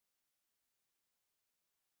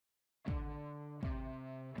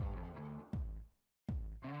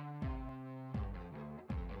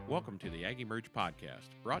Welcome to the AgEmerge podcast,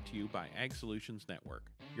 brought to you by Ag Solutions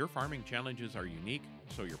Network. Your farming challenges are unique,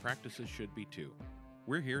 so your practices should be too.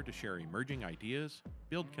 We're here to share emerging ideas,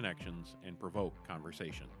 build connections, and provoke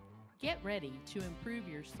conversation. Get ready to improve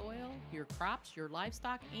your soil, your crops, your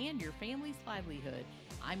livestock, and your family's livelihood.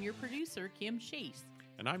 I'm your producer, Kim Chase.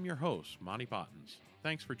 And I'm your host, Monte.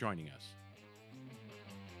 Thanks for joining us.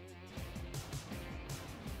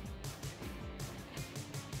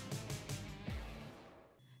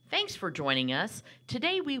 Thanks for joining us.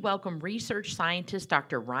 Today we welcome research scientist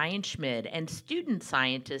Dr. Ryan Schmid and student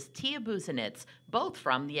scientist Tia Busenitz, both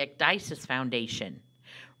from the Ecdysis Foundation.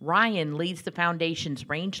 Ryan leads the foundation's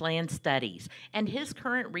rangeland studies, and his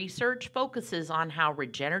current research focuses on how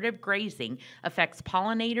regenerative grazing affects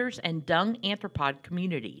pollinators and dung arthropod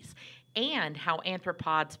communities, and how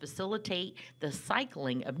arthropods facilitate the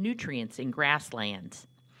cycling of nutrients in grasslands.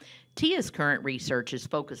 Tia's current research is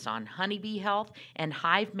focused on honeybee health and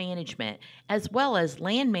hive management, as well as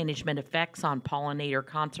land management effects on pollinator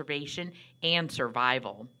conservation and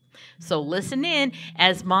survival. So listen in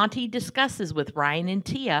as Monte discusses with Ryan and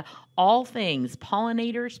Tia all things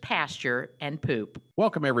pollinators, pasture, and poop.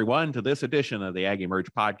 Welcome, everyone, to this edition of the AgEmerge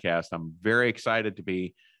podcast. I'm very excited to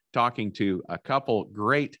be talking to a couple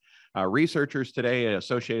great researchers today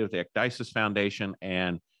associated with the Ecdysis Foundation,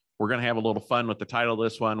 and we're going to have a little fun with the title of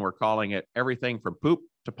this one. We're calling it Everything from Poop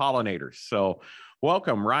to Pollinators. So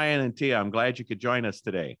welcome, Ryan and Tia. I'm glad you could join us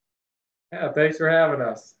today. Yeah, thanks for having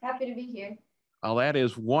us. Happy to be here. Oh, that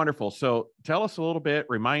is wonderful. So tell us a little bit,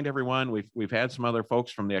 remind everyone, we've had some other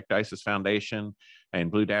folks from the Ecdysis Foundation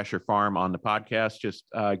and Blue Dasher Farm on the podcast. Just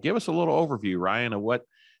give us a little overview, Ryan, of what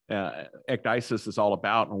Ecdysis is all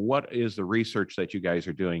about and what is the research that you guys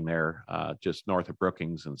are doing there just north of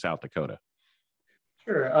Brookings in South Dakota.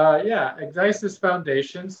 Sure. Yeah, Ecdysis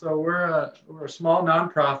Foundation. So we're a small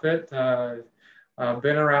nonprofit.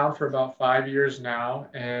 Been around for about 5 years now,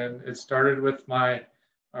 and it started with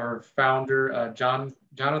our founder,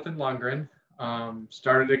 Jonathan Lundgren.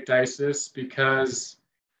 Started Ecdysis because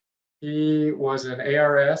he was an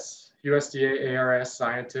USDA ARS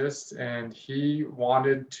scientist, and he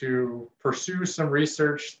wanted to pursue some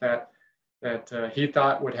research that he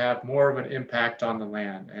thought would have more of an impact on the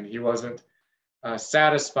land, and he wasn't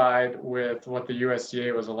satisfied with what the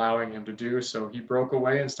USDA was allowing him to do. So he broke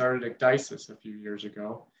away and started Ecdysis a few years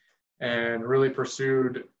ago and really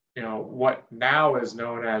pursued, what now is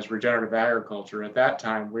known as regenerative agriculture. At that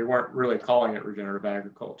time, we weren't really calling it regenerative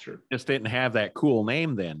agriculture. Just didn't have that cool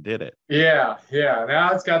name then, did it? Yeah.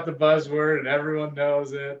 Now it's got the buzzword and everyone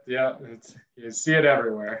knows it. Yeah, you see it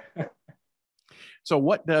everywhere. So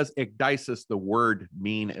what does Ecdysis, the word,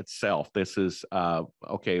 mean itself? This is,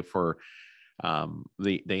 for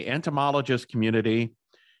the entomologist community,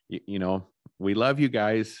 we love you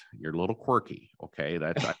guys. You're a little quirky. Okay.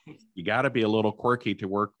 You got to be a little quirky to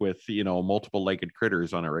work with, multiple-legged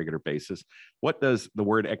critters on a regular basis. What does the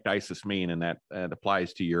word Ecdysis mean? And that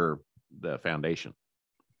applies to the foundation.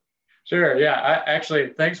 Sure. Yeah.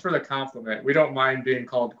 Actually, thanks for the compliment. We don't mind being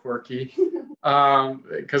called quirky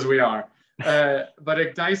because we are. But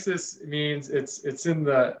Ecdysis means it's in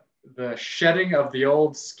the shedding of the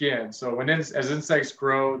old skin. So as insects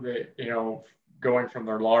grow, they, going from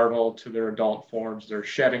their larval to their adult forms, they're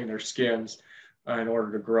shedding their skins in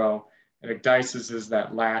order to grow. And Ecdysis is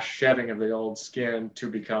that last shedding of the old skin to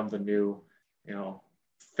become the new,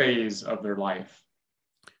 phase of their life.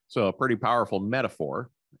 So a pretty powerful metaphor,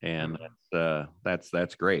 and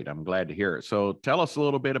that's great. I'm glad to hear it. So tell us a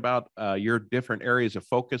little bit about your different areas of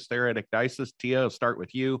focus there at Ecdysis. Tia, I'll start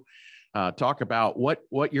with you. Talk about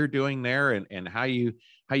what you're doing there and how you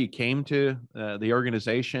came to the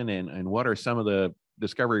organization and what are some of the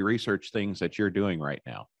discovery research things that you're doing right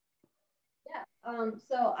now. Yeah,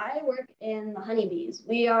 so I work in the honeybees.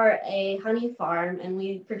 We are a honey farm and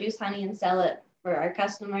we produce honey and sell it for our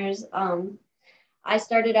customers. I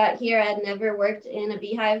started out here. I had never worked in a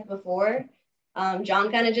beehive before.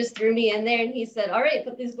 John kind of just threw me in there and he said, all right,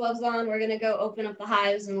 put these gloves on. We're going to go open up the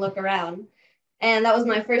hives and look around. And that was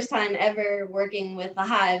my first time ever working with the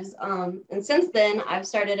hives. And since then, I've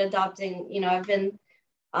started adopting, I've been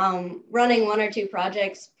running 1 or 2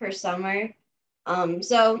 projects per summer.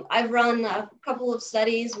 So I've run a couple of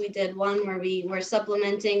studies. We did one where we were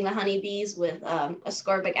supplementing the honeybees with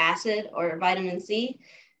ascorbic acid or vitamin C.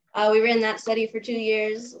 We ran that study for 2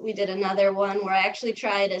 years. We did another one where I actually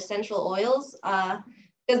tried essential oils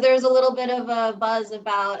because there was a little bit of a buzz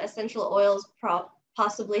about essential oils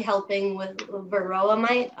possibly helping with varroa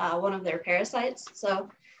mite, one of their parasites. So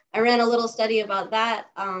I ran a little study about that.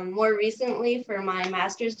 More recently, for my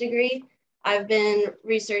master's degree, I've been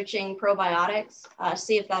researching probiotics,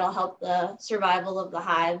 see if that'll help the survival of the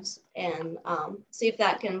hives, and see if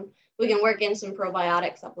we can work in some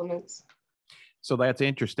probiotic supplements. So that's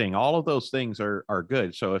interesting. All of those things are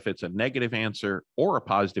good. So if it's a negative answer or a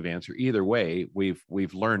positive answer, either way,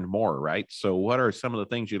 we've learned more, right? So what are some of the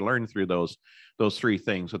things you learned through those three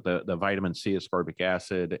things with the vitamin C, ascorbic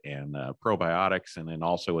acid, and probiotics, and then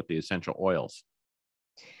also with the essential oils?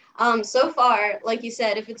 So far, like you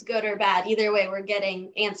said, if it's good or bad, either way, we're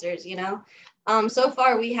getting answers, you know? So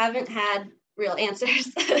far, we haven't had real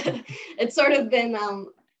answers. It's sort of been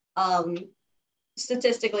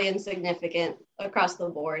statistically insignificant across the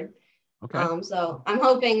board. Okay. So I'm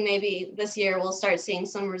hoping maybe this year we'll start seeing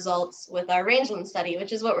some results with our rangeland study,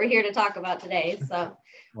 which is what we're here to talk about today. So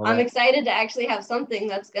I'm excited to actually have something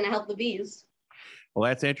that's going to help the bees. Well,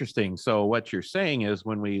 that's interesting. So what you're saying is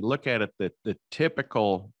when we look at it, the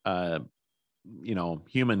typical,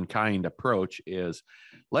 humankind approach is,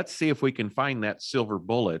 let's see if we can find that silver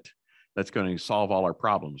bullet that's going to solve all our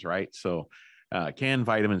problems, right? So can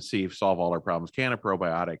vitamin C solve all our problems? Can a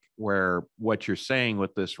probiotic? Where what you're saying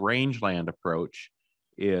with this rangeland approach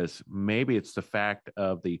is maybe it's the fact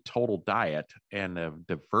of the total diet and the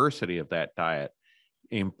diversity of that diet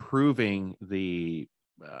improving the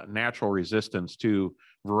natural resistance to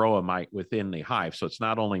varroa mite within the hive. So it's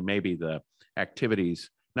not only maybe the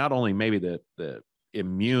activities, not only maybe the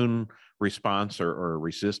immune response or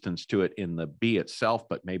resistance to it in the bee itself,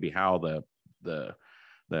 but maybe how the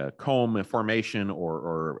comb formation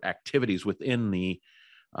or activities within the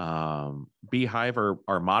beehive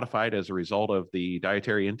are modified as a result of the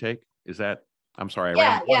dietary intake. Is that, I'm sorry.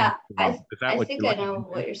 Yeah. I what think I know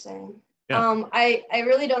what you're saying. Yeah. I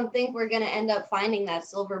really don't think we're going to end up finding that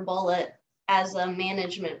silver bullet as a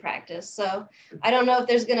management practice. So I don't know if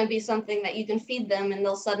there's going to be something that you can feed them and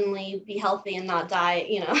they'll suddenly be healthy and not die,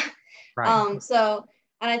 you know? Right.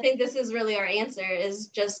 And I think this is really our answer, is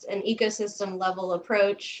just an ecosystem level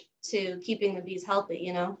approach to keeping the bees healthy,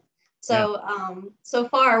 you know? So, so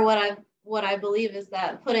far what I believe is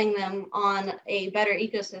that putting them on a better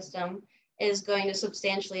ecosystem is going to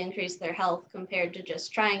substantially increase their health compared to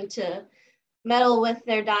just trying to meddle with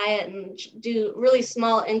their diet and do really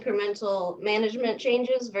small incremental management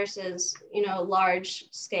changes versus, large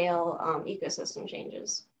scale ecosystem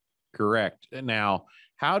changes. Correct. Now,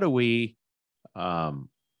 how do we,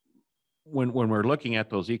 when we're looking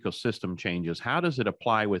at those ecosystem changes, how does it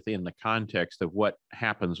apply within the context of what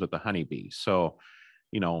happens with the honeybees? So,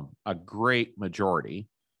 a great majority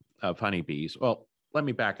of honeybees, well, let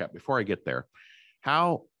me back up before I get there.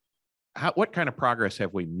 What kind of progress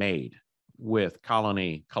have we made with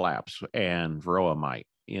colony collapse and varroa mite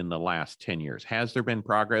in the last 10 years? Has there been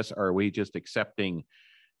progress, or are we just accepting,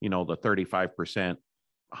 the 35%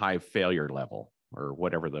 hive failure level or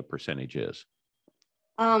whatever the percentage is?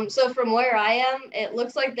 So from where I am, it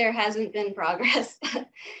looks like there hasn't been progress.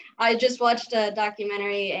 I just watched a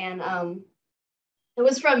documentary and it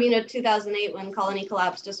was from, 2008 when colony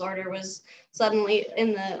collapse disorder was suddenly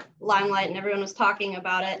in the limelight and everyone was talking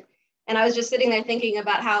about it. And I was just sitting there thinking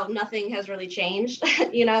about how nothing has really changed,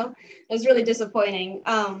 It was really disappointing.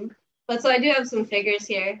 But so I do have some figures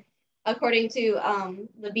here. According to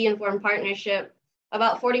the Bee Informed Partnership,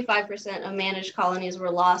 about 45% of managed colonies were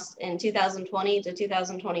lost in 2020 to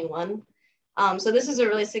 2021. So this is a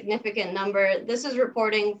really significant number. This is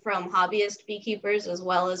reporting from hobbyist beekeepers as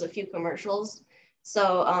well as a few commercials.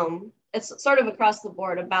 So it's sort of across the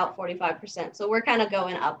board, about 45%. So we're kind of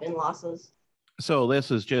going up in losses. So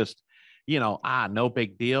this is just, no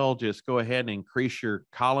big deal. Just go ahead and increase your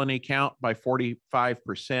colony count by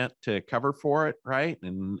 45% to cover for it, right?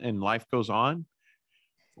 And life goes on.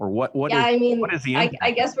 Or what is the impact?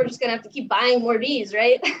 I guess we're just going to have to keep buying more bees,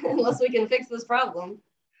 right? Unless we can fix this problem.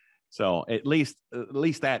 So at least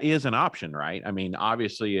that is an option, right? I mean,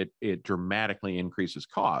 obviously it dramatically increases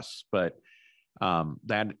costs, but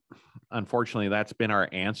that, unfortunately, that's been our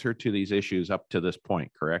answer to these issues up to this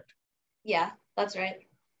point, correct? Yeah, that's right.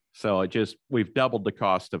 So we've doubled the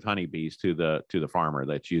cost of honeybees to the farmer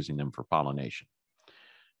that's using them for pollination.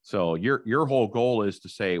 So your whole goal is to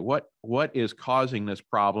say what is causing this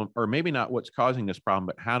problem, or maybe not what's causing this problem,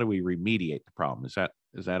 but how do we remediate the problem?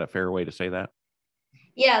 Is that a fair way to say that?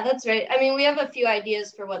 Yeah, that's right. I mean, we have a few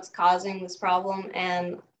ideas for what's causing this problem.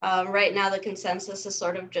 And right now the consensus is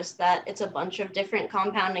sort of just that it's a bunch of different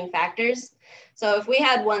compounding factors. So if we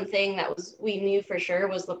had one thing that we knew for sure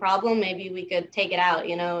was the problem, maybe we could take it out,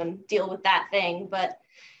 and deal with that thing. But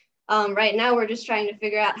right now we're just trying to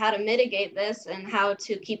figure out how to mitigate this and how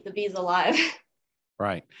to keep the bees alive.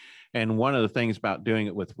 Right. And one of the things about doing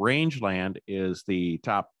it with rangeland is the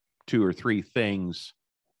top 2 or 3 things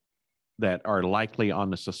that are likely on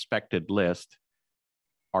the suspected list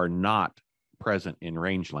are not present in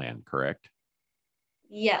rangeland, correct?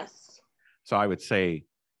 Yes. So I would say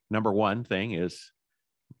number one thing is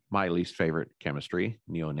my least favorite chemistry,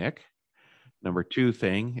 neonic. Number two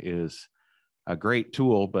thing is a great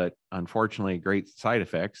tool, but unfortunately great side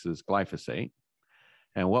effects, is glyphosate.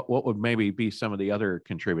 And what would maybe be some of the other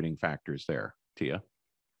contributing factors there, Tia?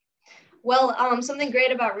 Well, something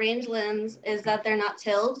great about rangelands is that they're not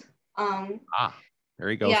tilled.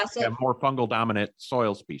 There you go. Yeah, So you have more fungal dominant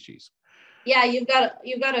soil species. Yeah, you've got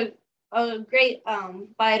a great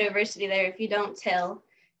biodiversity there if you don't till.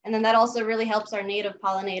 And then that also really helps our native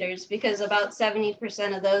pollinators, because about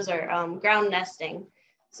 70% of those are ground nesting.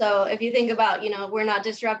 So if you think about, we're not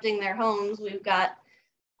disrupting their homes, we've got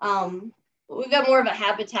more of a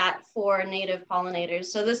habitat for native pollinators.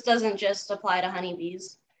 So this doesn't just apply to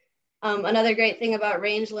honeybees. Another great thing about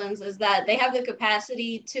rangelands is that they have the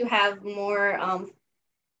capacity to have more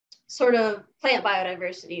sort of plant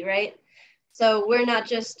biodiversity, right? So we're not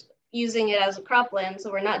just using it as a cropland, so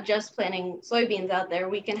we're not just planting soybeans out there.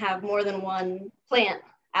 We can have more than one plant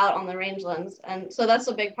out on the rangelands. And so that's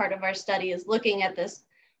a big part of our study, is looking at this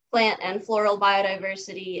plant and floral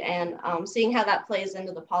biodiversity and seeing how that plays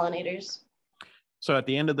into the pollinators. So at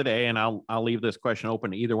the end of the day, and I'll leave this question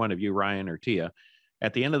open to either one of you, Ryan or Tia.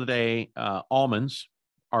 At the end of the day, almonds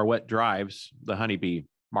are what drives the honeybee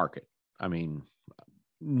market. I mean,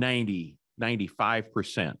 95%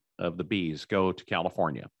 of the bees go to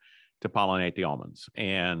California to pollinate the almonds.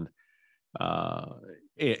 And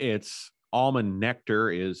it's almond nectar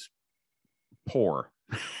is poor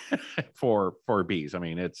for bees. I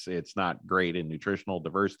mean, it's not great in nutritional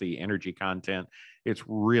diversity, energy content. It's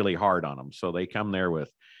really hard on them. So they come there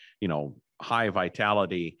with, high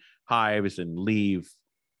vitality hives and leave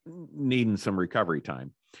needing some recovery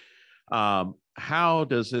time. How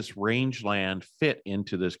does this rangeland fit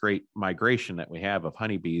into this great migration that we have of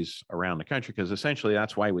honeybees around the country? Because essentially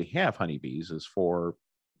that's why we have honeybees, is for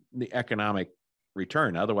the economic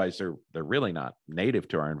return. Otherwise, they're really not native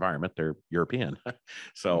to our environment. They're European.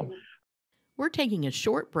 So we're taking a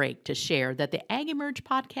short break to share that the AgEmerge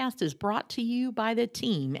podcast is brought to you by the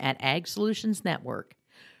team at Ag Solutions Network.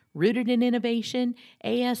 Rooted in innovation,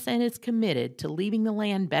 ASN is committed to leaving the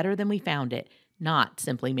land better than we found it, not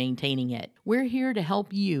simply maintaining it. We're here to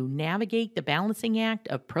help you navigate the balancing act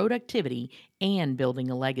of productivity and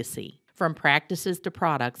building a legacy. From practices to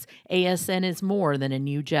products, ASN is more than a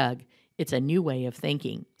new jug. It's a new way of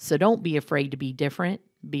thinking. So don't be afraid to be different.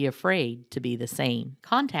 Be afraid to be the same.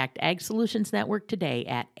 Contact Ag Solutions Network today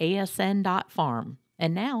at asn.farm.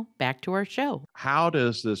 And now, back to our show. How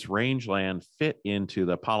does this rangeland fit into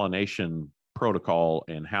the pollination protocol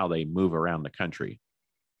and how they move around the country?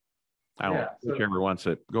 I don't know, whichever wants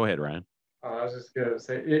it. Go ahead, Ryan. I was just going to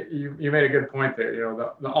say, you made a good point there.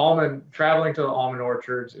 The almond, traveling to the almond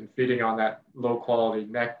orchards and feeding on that low quality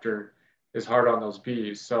nectar is hard on those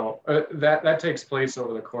bees. So that takes place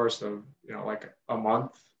over the course of, like a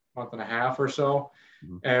month and a half or so.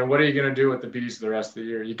 Mm-hmm. And what are you going to do with the bees the rest of the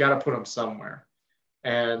year? You got to put them somewhere.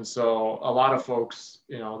 And so a lot of folks,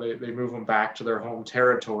 they move them back to their home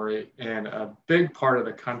territory. And a big part of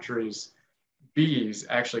the country's bees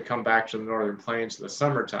actually come back to the northern plains in the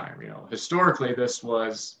summertime. Historically, this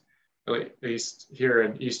was, at least here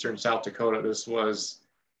in eastern South Dakota, this was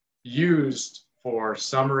used for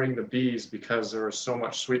summering the bees because there was so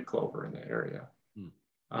much sweet clover in the area.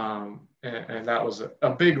 And that was a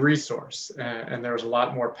big resource. And there was a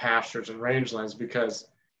lot more pastures and rangelands, because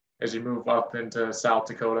as you move up into South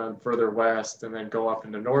Dakota and further west, and then go up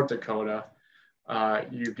into North Dakota,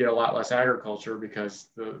 you get a lot less agriculture, because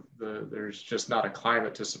there's just not a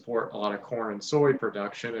climate to support a lot of corn and soy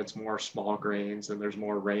production. It's more small grains, and there's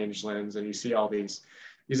more rangelands, and you see all these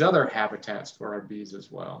other habitats for our bees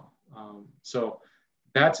as well. So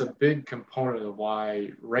that's a big component of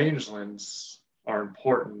why rangelands are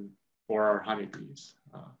important for our honeybees.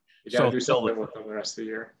 You got to do something with them the rest of the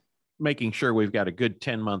year. Making sure we've got a good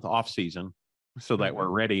 10-month off season so that we're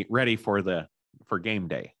ready for game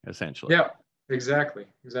day, essentially. Yeah, exactly.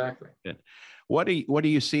 Good. What do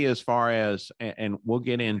you see as far as, and we'll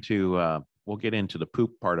get into the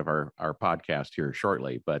poop part of our podcast here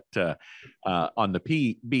shortly, but on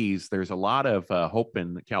the bees, there's a lot of hope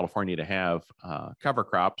in California to have cover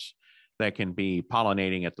crops that can be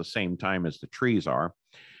pollinating at the same time as the trees are.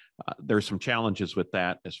 There's some challenges with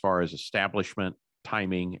that as far as establishment,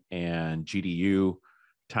 timing, and GDU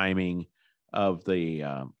timing of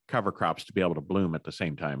the cover crops to be able to bloom at the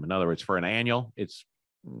same time. In other words, for an annual,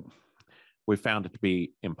 we found it to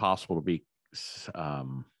be impossible to be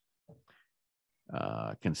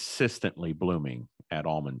consistently blooming at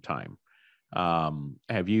almond time.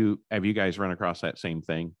 Have you guys run across that same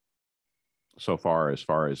thing so far,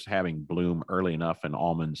 as having bloom early enough in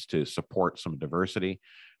almonds to support some diversity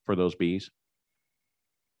for those bees?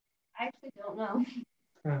 I actually don't know.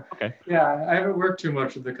 Okay. Yeah, I haven't worked too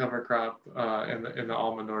much with the cover crop in the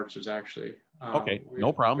almond orchards actually. Okay,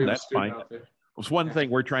 no problem. That's fine. It's one thing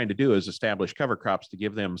we're trying to do is establish cover crops to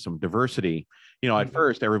give them some diversity. You know, at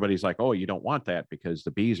first everybody's like, "Oh, you don't want that because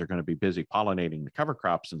the bees are going to be busy pollinating the cover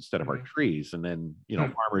crops instead of our trees." And then, you know,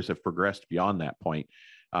 farmers have progressed beyond that point.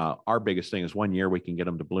 Our biggest thing is 1 year we can get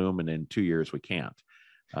them to bloom, and in 2 years we can't.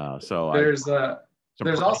 So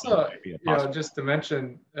there's also, you know, just to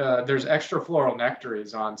mention, there's extra floral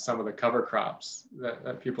nectaries on some of the cover crops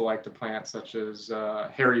that people like to plant, such as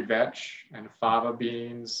hairy vetch and fava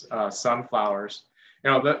beans, sunflowers.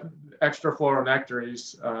 You know, the extra floral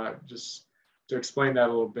nectaries, just to explain that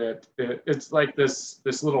a little bit, it's like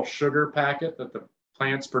this little sugar packet that the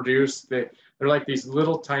plants produce. They're like these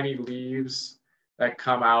little tiny leaves that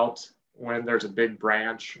come out when there's a big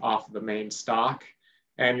branch off of the main stalk.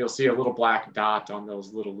 And you'll see a little black dot on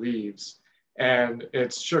those little leaves, and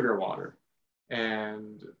it's sugar water.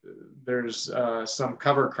 And there's some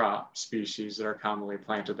cover crop species that are commonly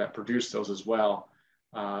planted that produce those as well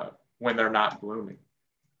when they're not blooming.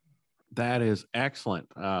 That is excellent.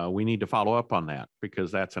 We need to follow up on that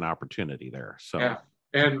because that's an opportunity there. So yeah,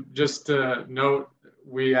 and just to note,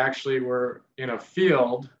 we actually were in a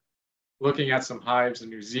field looking at some hives in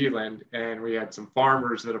New Zealand, and we had some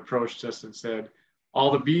farmers that approached us and said,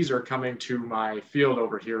 "All the bees are coming to my field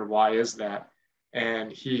over here. Why is that?"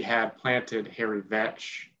 And he had planted hairy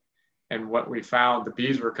vetch. And what we found, the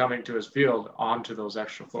bees were coming to his field onto those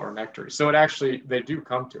extra floral nectaries. So they do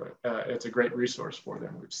come to it. It's a great resource for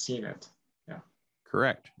them. We've seen it. Yeah.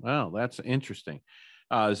 Correct. Well, that's interesting.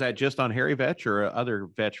 Is that just on hairy vetch or other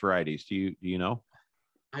vetch varieties? Do you know?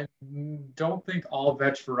 I don't think all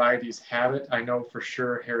vetch varieties have it. I know for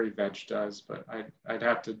sure hairy vetch does, but I'd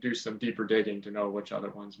have to do some deeper digging to know which other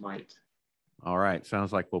ones might. All right.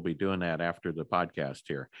 Sounds like we'll be doing that after the podcast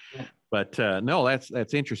here. Yeah. But no,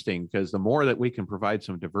 that's interesting because the more that we can provide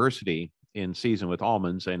some diversity in season with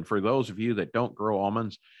almonds, and for those of you that don't grow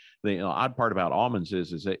almonds, the odd part about almonds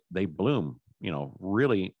is that they bloom, you know,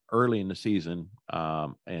 really early in the season,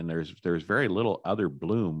 and there's very little other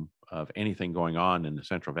bloom of anything going on in the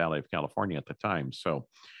Central Valley of California at the time. So,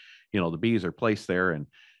 you know, the bees are placed there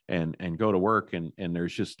and go to work, and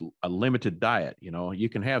there's just a limited diet. You know, you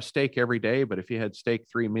can have steak every day, but if you had steak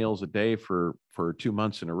 3 meals a day for 2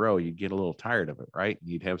 months in a row, you'd get a little tired of it, right?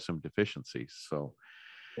 You'd have some deficiencies. So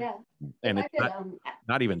yeah, and it's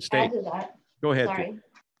not even steak. Go ahead. Sorry.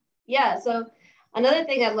 Yeah, so another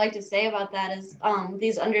thing I'd like to say about that is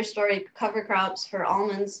these understory cover crops for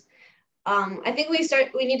almonds. I think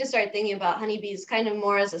we need to start thinking about honeybees kind of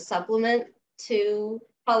more as a supplement to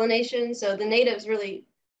pollination. So the natives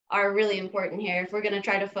are really important here if we're going to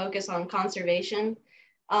try to focus on conservation.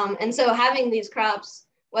 And so having these crops,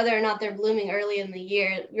 whether or not they're blooming early in the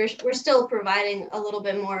year, we're still providing a little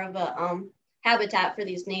bit more of a habitat for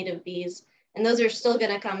these native bees. And those are still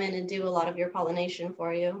going to come in and do a lot of your pollination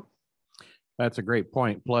for you. That's a great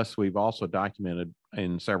point. Plus, we've also documented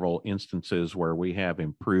in several instances where we have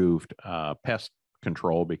improved pest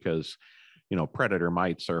control because, you know, predator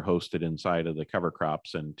mites are hosted inside of the cover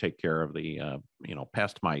crops and take care of the, you know,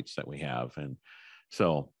 pest mites that we have. And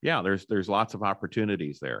so, yeah, there's lots of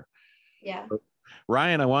opportunities there. Yeah.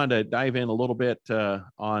 Ryan, I wanted to dive in a little bit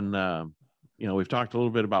on, you know, we've talked a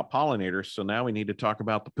little bit about pollinators. So now we need to talk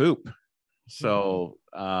about the poop. So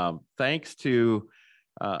thanks to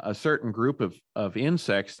a certain group of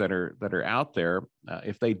insects that are out there,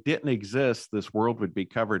 if they didn't exist, this world would be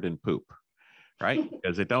covered in poop, right?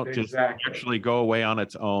 Because it don't just actually go away on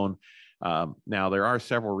its own. Now, there are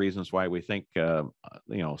several reasons why we think, you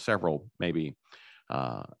know, several maybe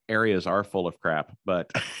areas are full of crap,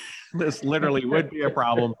 but this literally would be a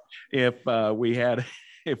problem if we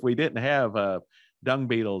didn't have dung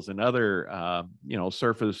beetles and other, you know,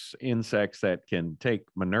 surface insects that can take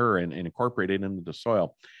manure and incorporate it into the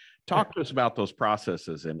soil. Talk to us about those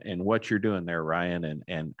processes and what you're doing there, Ryan,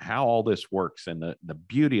 and how all this works and the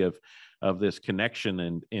beauty of this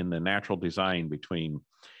connection in the natural design between,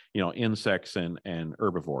 you know, insects and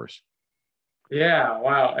herbivores. Yeah,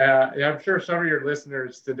 wow. I'm sure some of your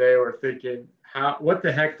listeners today were thinking, what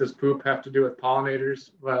the heck does poop have to do with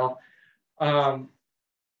pollinators? Well,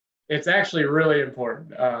 it's actually really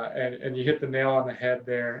important, and you hit the nail on the head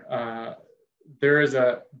there. There is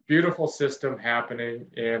a beautiful system happening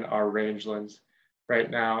in our rangelands right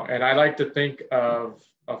now, and I like to think of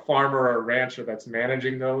a farmer or a rancher that's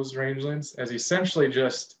managing those rangelands as essentially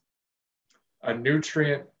just a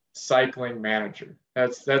nutrient cycling manager.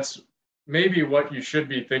 That's maybe what you should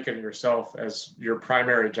be thinking of yourself as your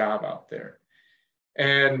primary job out there.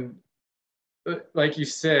 And like you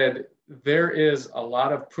said, there is a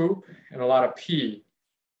lot of poop and a lot of pee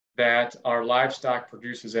that our livestock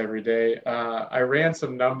produces every day. I ran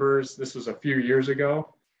some numbers. This was a few years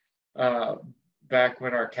ago, back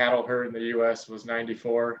when our cattle herd in the U.S. was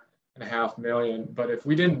 94.5 million. But if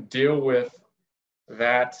we didn't deal with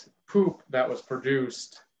that poop that was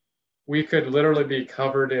produced, we could literally be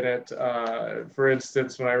covered in it. For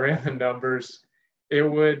instance, when I ran the numbers, it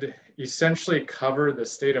would essentially cover the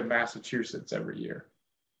state of Massachusetts every year.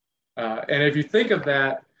 And if you think of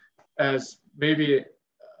that as maybe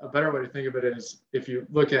a better way to think of it is if you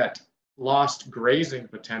look at lost grazing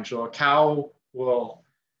potential, a cow will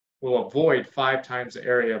avoid 5 times the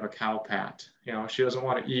area of a cow pat. You know, she doesn't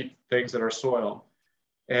want to eat things that are soil.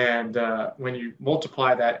 And when you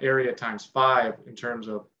multiply that area times 5 in terms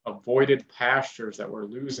of avoided pastures that we're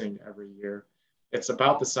losing every year, it's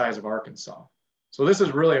about the size of Arkansas. So this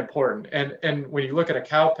is really important. And when you look at a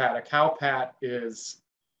cow pat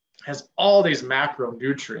has all these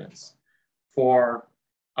macronutrients for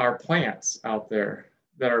our plants out there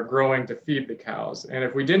that are growing to feed the cows. And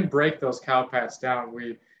if we didn't break those cow pats down,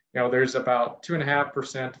 there's about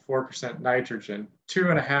 2.5% to 4% nitrogen,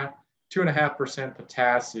 2.5%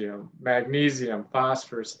 potassium, magnesium,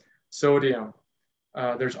 phosphorus, sodium.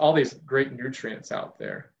 There's all these great nutrients out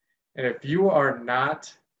there. And if you are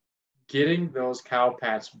not getting those cow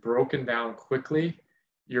pats broken down quickly,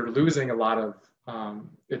 you're losing a lot of,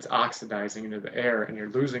 it's oxidizing into the air and you're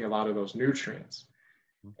losing a lot of those nutrients.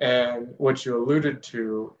 And what you alluded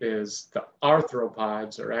to is the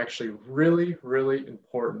arthropods are actually really, really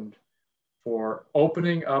important for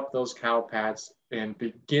opening up those cow pats and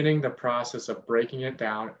beginning the process of breaking it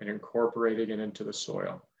down and incorporating it into the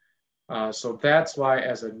soil. So that's why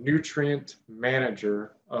as a nutrient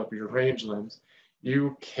manager of your rangelands,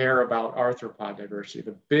 you care about arthropod diversity.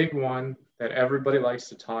 The big one that everybody likes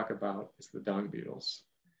to talk about is the dung beetles.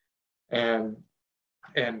 And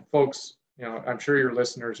folks, I'm sure your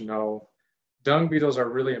listeners know, dung beetles are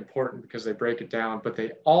really important because they break it down, but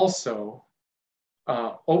they also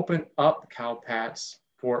open up cow pats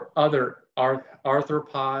for other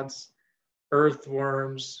arthropods,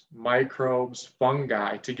 earthworms, microbes,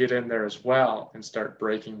 fungi to get in there as well and start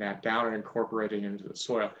breaking that down and incorporating into the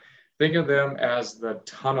soil. Think of them as the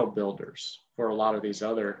tunnel builders for a lot of these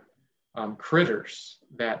other critters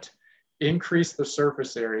that increase the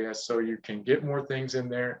surface area so you can get more things in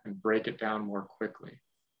there and break it down more quickly.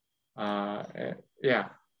 And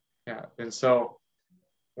so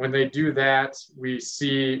when they do that,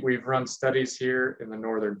 we've run studies here in the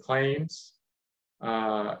Northern Plains,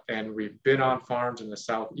 and we've been on farms in the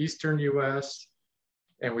southeastern US,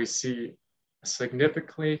 and we see a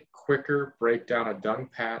significantly quicker breakdown of dung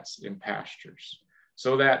pats in pastures.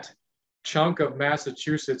 So that chunk of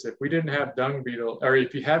Massachusetts, if we didn't have dung beetle, or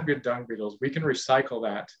if you have good dung beetles, we can recycle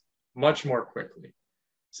that much more quickly,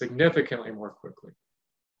 significantly more quickly.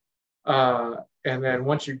 And then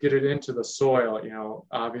once you get it into the soil,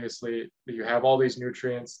 obviously you have all these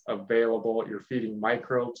nutrients available. You're feeding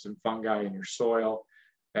microbes and fungi in your soil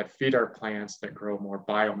that feed our plants that grow more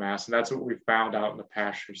biomass. And that's what we found out in the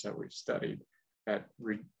pastures that we've studied, that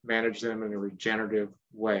manage them in a regenerative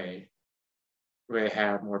way. They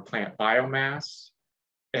have more plant biomass.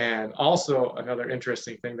 And also another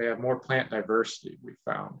interesting thing, they have more plant diversity, we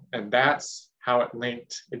found. And that's how it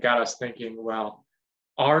got us thinking, well,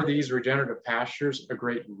 are these regenerative pastures a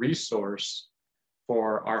great resource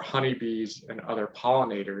for our honeybees and other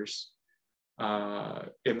pollinators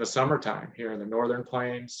in the summertime here in the Northern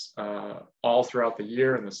Plains, all throughout the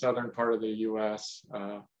year in the southern part of the US?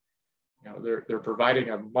 They're providing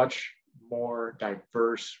a much more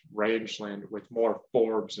diverse rangeland with more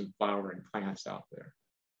forbs and flowering plants out there.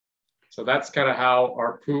 So that's kind of how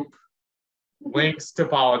our poop links to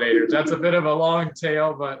pollinators. That's a bit of a long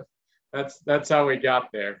tail, but that's how we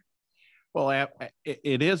got there. Well,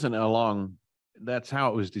 it isn't that's how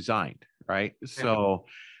it was designed, right? Yeah. So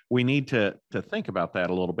we need to think about that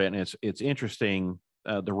a little bit. And it's interesting,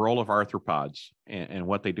 the role of arthropods and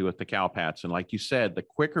what they do with the cow pats. And like you said, the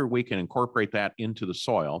quicker we can incorporate that into the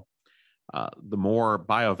soil, the more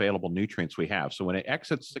bioavailable nutrients we have. So when it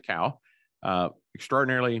exits the cow,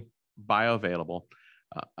 extraordinarily bioavailable,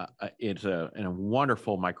 it's a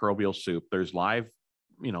wonderful microbial soup. There's live,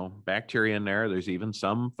 bacteria in there. There's even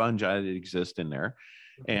some fungi that exist in there,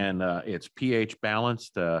 and it's pH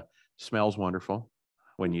balanced. Smells wonderful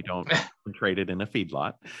when you don't trade it in a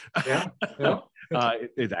feedlot. Yeah.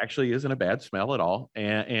 It actually isn't a bad smell at all.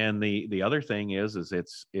 And the other thing is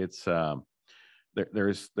it's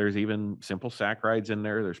there's even simple saccharides in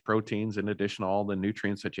there. There's proteins in addition to all the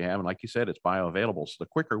nutrients that you have. And like you said, it's bioavailable. So the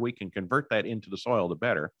quicker we can convert that into the soil, the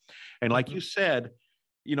better. And like you said,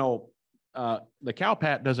 you know, the cow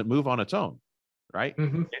pat doesn't move on its own, right?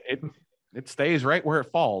 It stays right where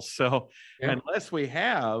it falls. So unless we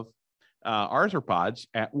have arthropods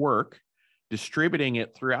at work distributing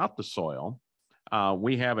it throughout the soil,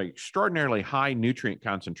 we have an extraordinarily high nutrient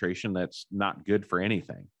concentration that's not good for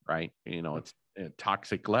anything, right? You know, it's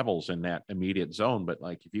toxic levels in that immediate zone. But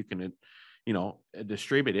like if you can, you know,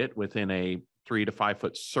 distribute it within a 3 to 5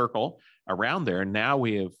 foot circle around there, now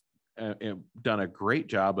we have done a great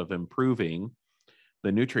job of improving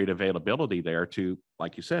the nutrient availability there to,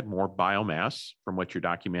 like you said, more biomass from what you're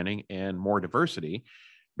documenting and more diversity,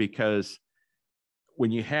 because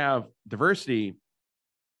when you have diversity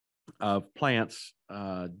of plants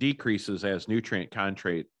decreases as nutrient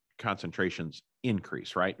concentrations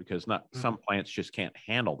increase, right? Because not some plants just can't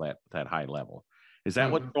handle that high level. Is that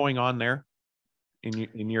what's going on there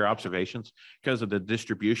in your observations because of the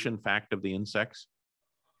distribution fact of the insects?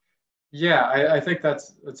 Yeah, I think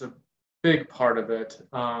that's a big part of it.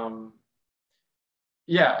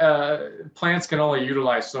 Plants can only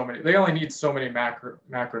utilize so many. They only need so many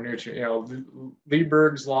macronutrients. You know,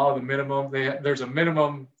 Lieberg's law of the minimum. There's a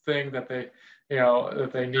minimum thing that they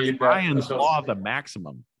need. Ryan's law of the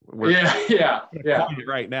maximum. Yeah.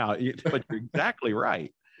 Right now, but you're exactly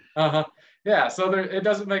right. Yeah, so it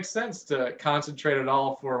doesn't make sense to concentrate it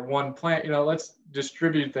all for one plant. You know, let's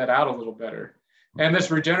distribute that out a little better. And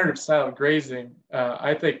this regenerative style of grazing,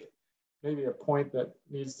 I think maybe a point that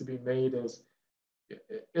needs to be made is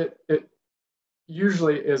it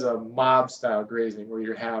usually is a mob style grazing where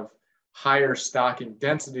you have higher stocking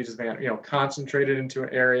densities, concentrated into an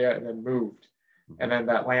area and then moved. And then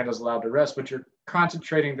that land is allowed to rest, but you're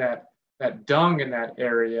concentrating that dung in that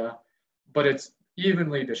area, but it's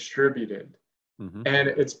evenly distributed. And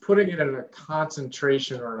it's putting it in a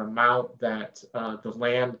concentration or an amount that the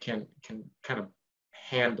land can kind of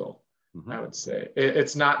handle, I would say.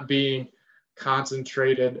 It's not being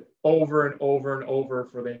concentrated over and over and over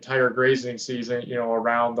for the entire grazing season, you know,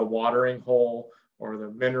 around the watering hole or the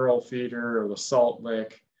mineral feeder or the salt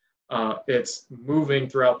lick. It's moving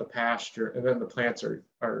throughout the pasture, and then the plants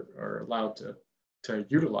are allowed to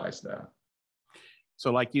utilize that.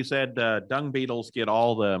 So like you said, dung beetles get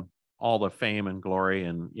all the fame and glory,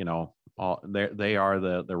 and you know, they are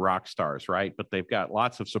the rock stars, right? But they've got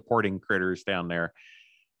lots of supporting critters down there.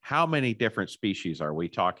 How many different species are we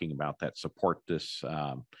talking about that support this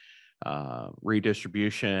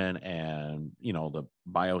redistribution and, you know, the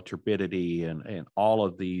bioturbidity and all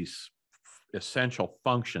of these essential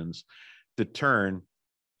functions to turn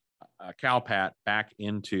a cow pat back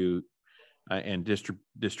into and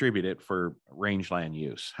distribute it for rangeland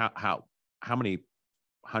use? How many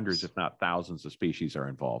hundreds, if not thousands, of species are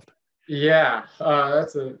involved? Yeah,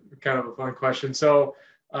 that's a kind of a fun question. So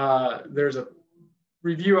there's a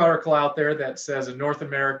review article out there that says in North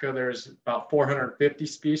America, there's about 450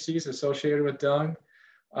 species associated with dung.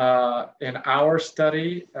 In our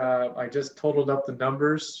study, I just totaled up the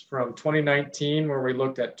numbers from 2019, where we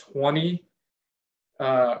looked at 20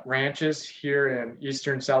 ranches here in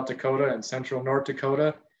eastern South Dakota and central North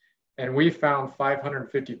Dakota, and we found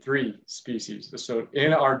 553 species so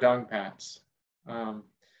in our dung pats.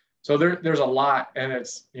 So there's a lot, and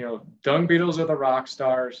it's, you know, dung beetles are the rock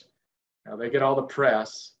stars. Now, they get all the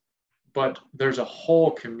press, but there's a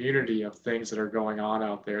whole community of things that are going on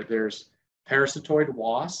out there. There's parasitoid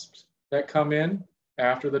wasps that come in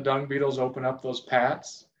after the dung beetles open up those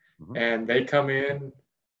pats, and they come in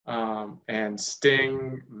and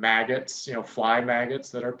sting maggots, you know, fly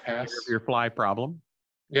maggots that are pests. Your fly problem.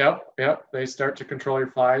 Yep. They start to control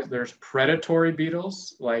your flies. There's predatory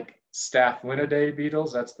beetles like Staphylidae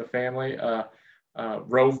beetles. That's the family.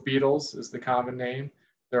 Rove beetles is the common name.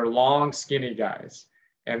 They're long, skinny guys,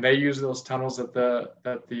 and they use those tunnels that the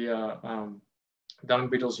dung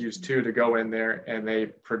beetles use too to go in there, and they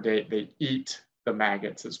predate. They eat the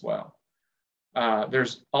maggots as well.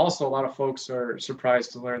 There's also a lot of folks are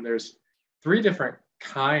surprised to learn there's 3 different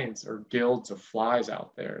kinds or guilds of flies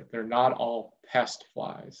out there. They're not all pest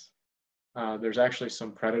flies. There's actually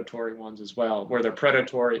some predatory ones as well, where they're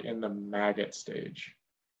predatory in the maggot stage.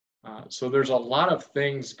 So there's a lot of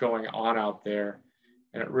things going on out there.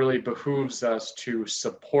 And it really behooves us to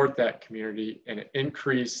support that community and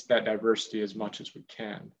increase that diversity as much as we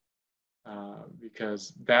can,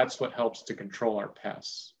 because that's what helps to control our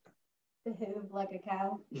pests. Behoove like a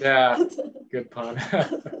cow. Yeah, good pun.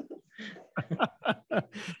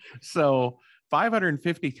 So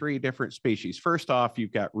 553 different species. First off,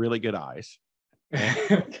 you've got really good eyes.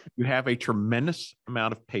 and you have a tremendous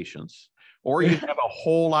amount of patience, or you have a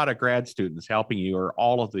whole lot of grad students helping you, or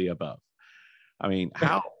all of the above. I mean,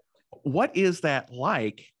 what is that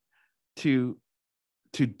like to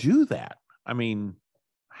do that? I mean,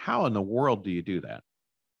 how in the world do you do that?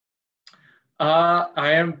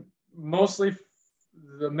 I am mostly,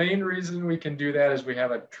 the main reason we can do that is we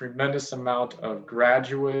have a tremendous amount of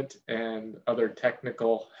graduate and other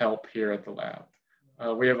technical help here at the lab.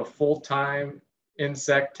 We have a full-time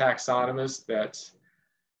insect taxonomist that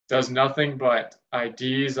does nothing but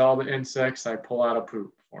IDs all the insects I pull out of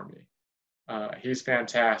poop for me. He's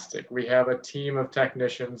fantastic. We have a team of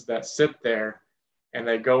technicians that sit there and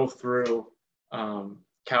they go through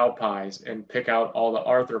cow pies and pick out all the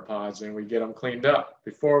arthropods, and we get them cleaned up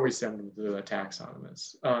before we send them to the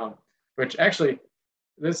taxonomist. Which actually,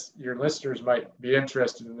 your listeners might be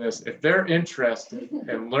interested in this. If they're interested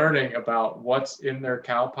in learning about what's in their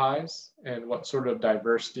cow pies and what sort of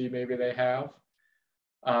diversity maybe they have,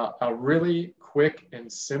 a really quick and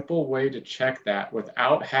simple way to check that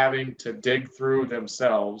without having to dig through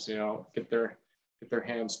themselves, get their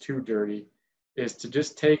hands too dirty, is to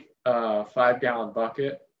just take a 5-gallon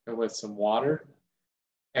bucket with some water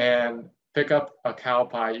and pick up a cow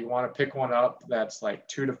pie. You want to pick one up that's like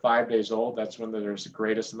 2 to 5 days old. That's when there's the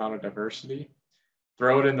greatest amount of diversity.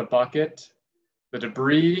 Throw it in the bucket. The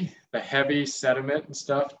debris, the heavy sediment and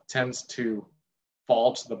stuff tends to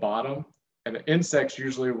fall to the bottom, and the insects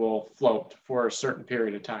usually will float for a certain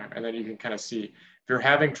period of time. And then you can kind of see, if you're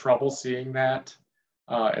having trouble seeing that,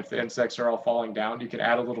 if the insects are all falling down, you can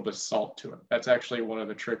add a little bit of salt to it. That's actually one of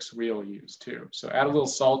the tricks we'll use too. So add a little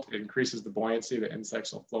salt, it increases the buoyancy, the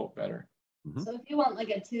insects will float better. Mm-hmm. So if you want like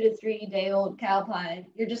a 2 to 3 day old cow pie,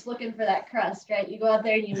 you're just looking for that crust, right? You go out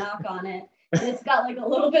there and you knock on it, and it's got like a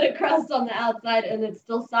little bit of crust on the outside, and it's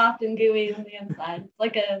still soft and gooey on the inside. It's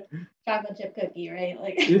like a chocolate chip cookie, right?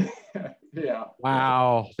 Like yeah.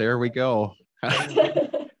 Wow, there we go.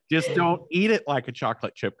 Just don't eat it like a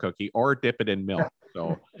chocolate chip cookie or dip it in milk.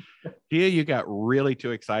 So, Tia, you got really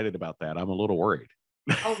too excited about that. I'm a little worried.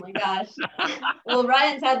 Oh my gosh. Well,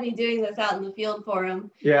 Ryan's had me doing this out in the field for him.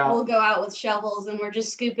 Yeah. We'll go out with shovels and we're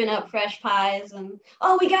just scooping up fresh pies and,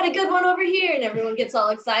 oh, we got a good one over here. And everyone gets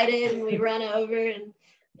all excited and we run over, and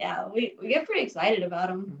yeah, we get pretty excited about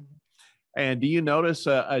them. And do you notice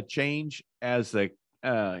a change as the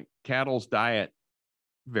cattle's diet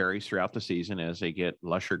varies throughout the season as they get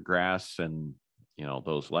lusher grass and,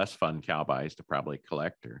 those less fun cow pies to probably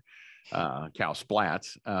collect, or cow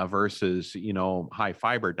splats versus, high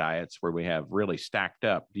fiber diets where we have really stacked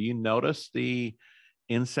up? Do you notice the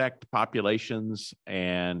insect populations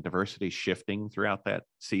and diversity shifting throughout that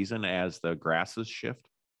season as the grasses shift?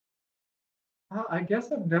 I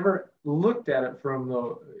guess I've never looked at it from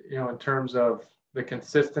the, in terms of the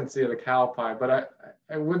consistency of the cow pie, but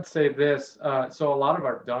I would say this. So a lot of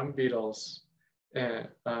our dung beetles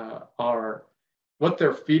are, what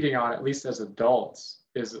they're feeding on, at least as adults,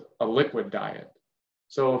 is a liquid diet.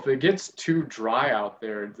 So if it gets too dry out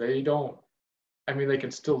there, they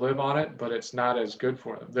can still live on it, but it's not as good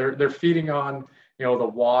for them. They're feeding on, the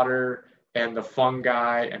water and the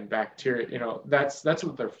fungi and bacteria, that's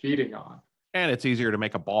what they're feeding on. And it's easier to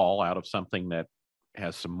make a ball out of something that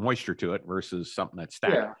has some moisture to it versus something that's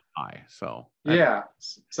stacked high. So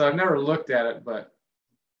so I've never looked at it, but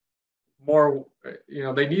more,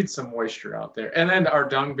 they need some moisture out there. And then our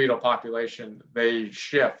dung beetle population, they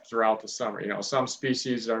shift throughout the summer. Some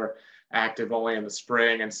species are active only in the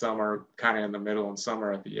spring, and some are kind of in the middle, and some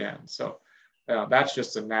are at the end. So that's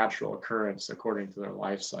just a natural occurrence according to their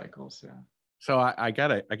life cycles. Yeah. So I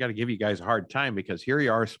gotta give you guys a hard time, because here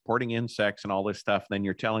you are supporting insects and all this stuff. Then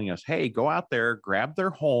you're telling us, hey, go out there, grab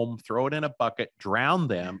their home, throw it in a bucket, drown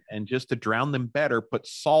them, and just to drown them better, put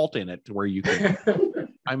salt in it to where you can.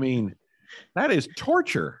 I mean, that is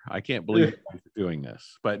torture. I can't believe you guys are doing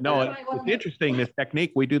this. But no, it's interesting, this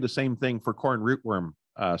technique. We do the same thing for corn rootworm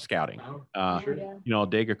scouting.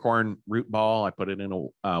 Dig a corn root ball. I put it in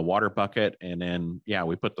a water bucket, and then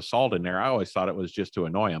we put the salt in there. I always thought it was just to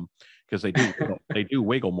annoy them, because they do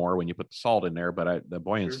wiggle more when you put the salt in there, but the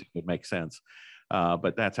buoyancy would make sense.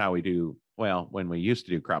 But that's how we do. Well, when we used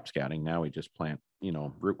to do crop scouting, now we just plant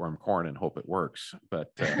rootworm corn and hope it works.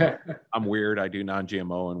 But I'm weird. I do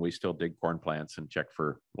non-GMO, and we still dig corn plants and check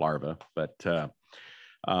for larvae. But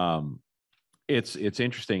it's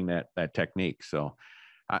interesting, that technique. So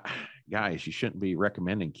guys, you shouldn't be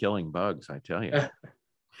recommending killing bugs, I tell you.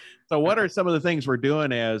 So what are some of the things we're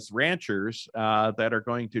doing as ranchers that are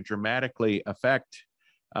going to dramatically affect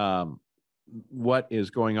what is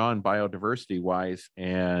going on biodiversity wise?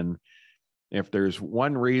 And if there's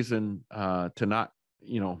one reason to not,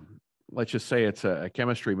 let's just say it's a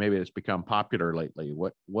chemistry, maybe it's become popular lately.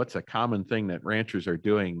 What's a common thing that ranchers are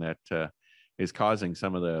doing that is causing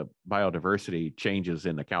some of the biodiversity changes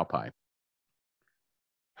in the cow pie?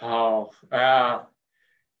 Oh, the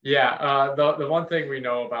one thing we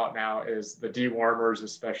know about now is the dewormers,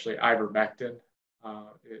 especially ivermectin.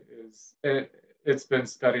 It's been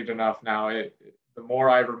studied enough now. The more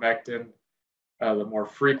ivermectin, the more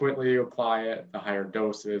frequently you apply it, the higher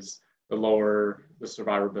doses, the lower the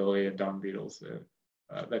survivability of dung beetles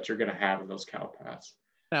that you're going to have in those cow paths.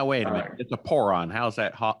 Now, wait a minute. It's a pour-on. How is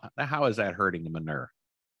that hurting the manure?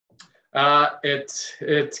 It's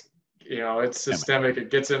systemic. It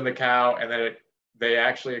gets in the cow, and then they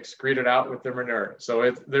actually excrete it out with their manure.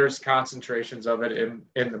 So there's concentrations of it in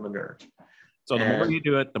the manure. So the more you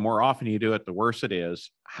do it, the more often you do it, the worse it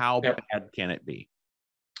is. How bad can it be?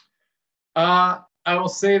 I will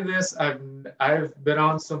say this: I've been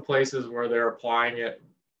on some places where they're applying it,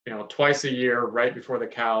 twice a year, right before the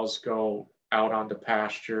cows go out onto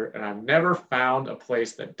pasture, and I've never found a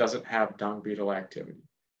place that doesn't have dung beetle activity.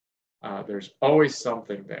 There's always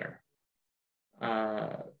something there,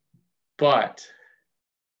 but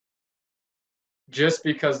just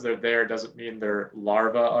because they're there doesn't mean their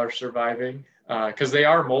larvae are surviving, because they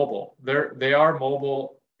are mobile. They are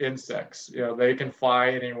mobile insects. They can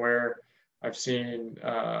fly anywhere. I've seen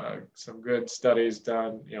some good studies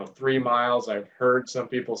done, 3 miles. I've heard some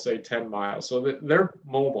people say 10 miles. So they're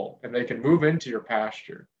mobile, and they can move into your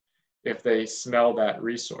pasture if they smell that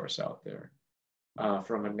resource out there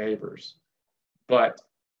from a neighbor's. But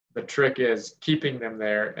the trick is keeping them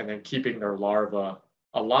there and then keeping their larvae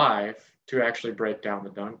alive to actually break down the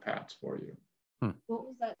dung paths for you. What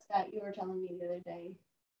was that stat you were telling me the other day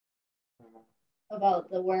about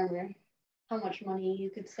the wormer? How much money you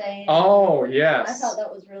could save? Oh, yes. I thought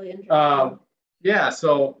that was really interesting.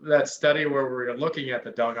 So that study where we were looking at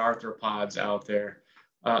the dung arthropods out there,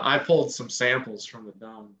 I pulled some samples from the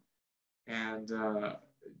dung, and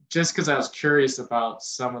just because I was curious about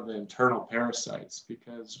some of the internal parasites,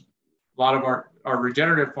 because a lot of our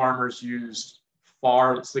regenerative farmers use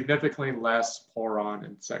significantly less pour-on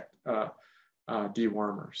insect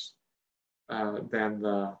dewormers than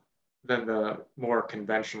the more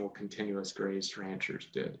conventional continuous grazed ranchers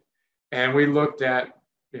did. And we looked at,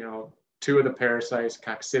 2 of the parasites,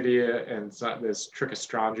 Coccidia and this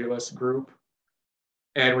Trichostrongylus group.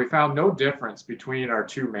 And we found no difference between our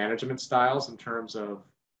 2 management styles in terms of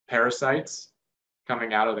parasites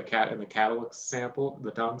coming out of the cattle sample,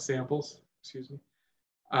 the dung samples, excuse me.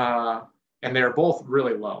 And they're both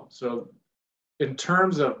really low. So in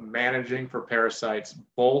terms of managing for parasites,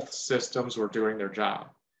 both systems were doing their job.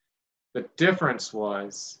 The difference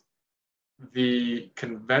was the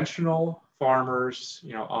conventional farmers,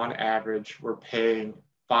 on average, were paying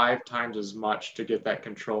 5 times as much to get that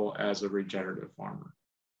control as a regenerative farmer.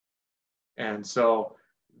 And so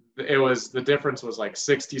the difference was like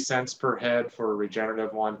 60 cents per head for a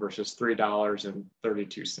regenerative one versus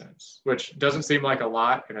 $3.32, which doesn't seem like a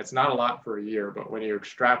lot, and it's not a lot for a year, but when you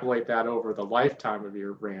extrapolate that over the lifetime of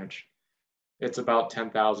your ranch, it's about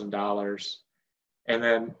 $10,000. And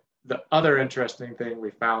then the other interesting thing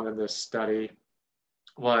we found in this study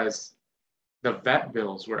was the vet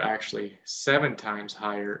bills were actually 7 times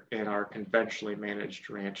higher in our conventionally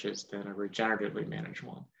managed ranches than a regeneratively managed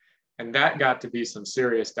one. And that got to be some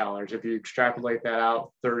serious dollars. If you extrapolate that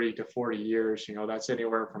out 30 to 40 years, that's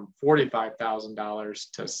anywhere from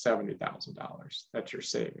 $45,000 to $70,000 that you're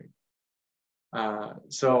saving. I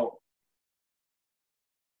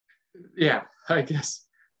guess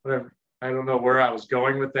whatever. I don't know where I was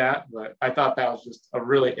going with that, but I thought that was just a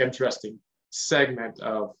really interesting segment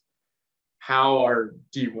of how our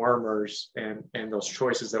dewormers and those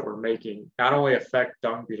choices that we're making not only affect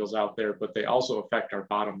dung beetles out there, but they also affect our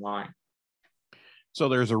bottom line. So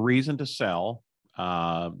there's a reason to sell,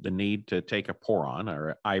 the need to take a pour-on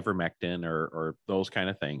or ivermectin or those kind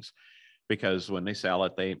of things, because when they sell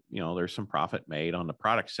it, there's some profit made on the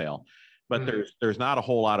product sale. But there's not a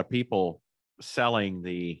whole lot of people selling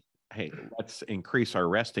hey, let's increase our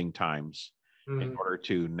resting times in order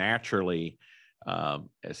to naturally,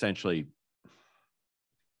 essentially,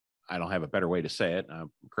 I don't have a better way to say it.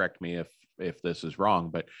 Correct me if this is wrong,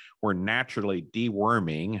 but we're naturally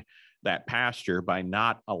deworming that pasture by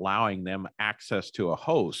not allowing them access to a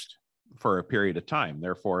host for a period of time.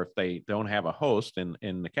 Therefore, if they don't have a host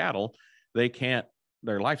in the cattle,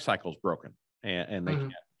 their life cycle's broken and they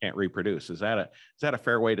can't reproduce. Is that a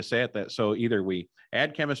fair way to say it? That so either we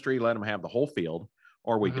add chemistry, let them have the whole field,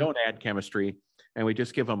 or we don't add chemistry and we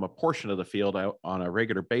just give them a portion of the field out on a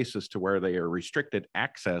regular basis to where they are restricted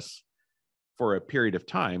access for a period of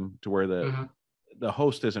time to where the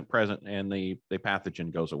host isn't present and the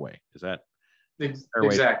pathogen goes away. Is that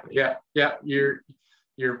exactly? Yeah.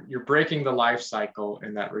 You're breaking the life cycle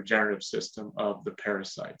in that regenerative system of the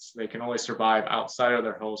parasites. They can only survive outside of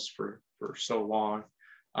their host for so long.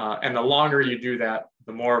 And the longer you do that,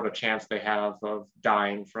 the more of a chance they have of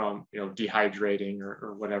dying from, dehydrating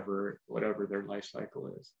or whatever their life cycle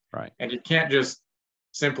is. Right. And you can't just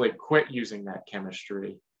simply quit using that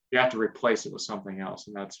chemistry. You have to replace it with something else.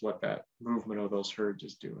 And that's what that movement of those herds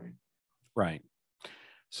is doing. Right.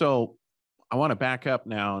 So I want to back up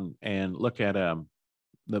now and look at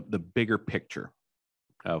the bigger picture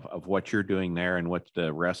of what you're doing there and what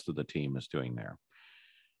the rest of the team is doing there.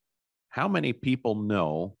 How many people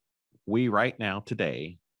know we right now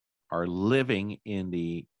today are living in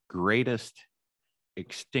the greatest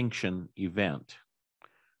extinction event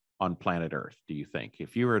on planet Earth, do you think?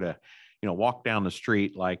 If you were to, walk down the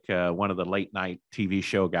street like one of the late night TV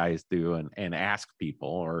show guys do and ask people,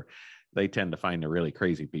 or they tend to find the really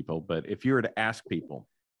crazy people, but if you were to ask people,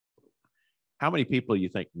 how many people you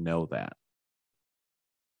think know that?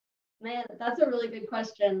 Man, that's a really good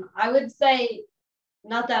question. I would say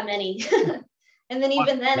not that many. And then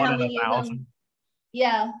even then, how many of them?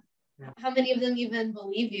 Yeah. How many of them even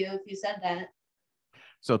believe you if you said that?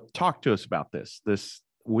 So talk to us about this.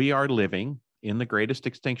 We are living in the greatest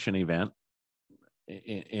extinction event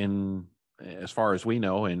in as far as we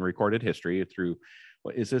know in recorded history through,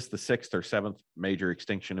 is this the 6th or 7th major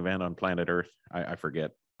extinction event on planet Earth? I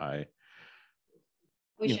forget.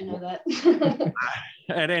 We should know that.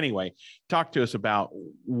 And anyway, talk to us about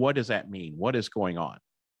what does that mean? What is going on?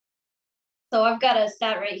 So I've got a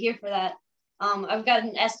stat right here for that. I've got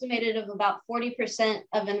an estimated of about 40%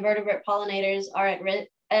 of invertebrate pollinators are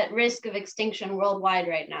at risk of extinction worldwide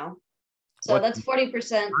right now. So that's 40%.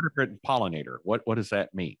 Invertebrate pollinator. What does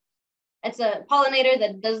that mean? It's a pollinator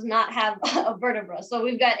that does not have a vertebra. So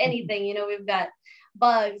we've got anything, we've got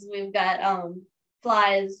bugs, we've got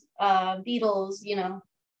flies, beetles,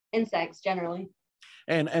 insects generally.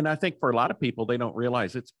 And I think for a lot of people, they don't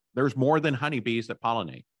realize there's more than honeybees that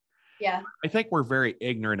pollinate. Yeah. I think we're very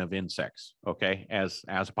ignorant of insects, okay, as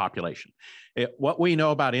a population. What we know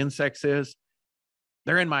about insects is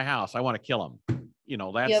they're in my house. I want to kill them.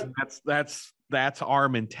 That's our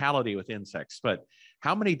mentality with insects. But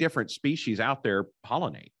how many different species out there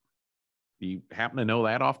pollinate? Do you happen to know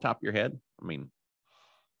that off the top of your head? I mean,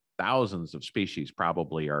 thousands of species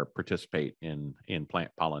probably participate in plant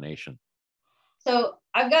pollination. So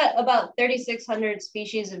I've got about 3,600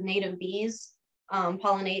 species of native bees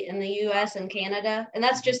pollinate in the US and Canada, and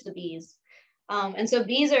that's just the bees. And so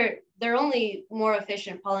bees they're only more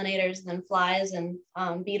efficient pollinators than flies and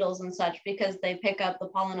beetles and such because they pick up the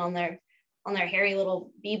pollen on their hairy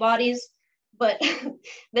little bee bodies. But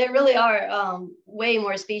there really are way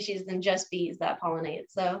more species than just bees that pollinate.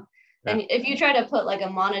 So, and if you try to put like a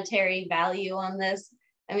monetary value on this,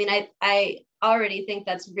 I mean, I already think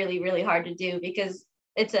that's really, really hard to do because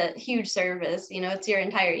it's a huge service. It's your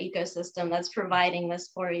entire ecosystem that's providing this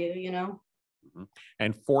for you, Mm-hmm.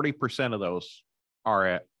 And 40% of those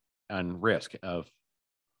are on risk of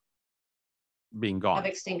being gone. Of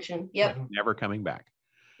extinction. Yep. Never coming back.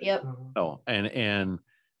 Yep. Oh, and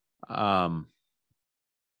how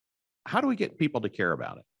do we get people to care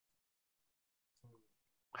about it?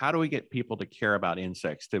 How do we get people to care about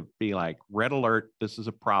insects, to be like, red alert, this is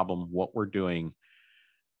a problem. What we're doing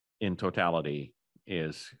in totality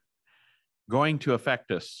is going to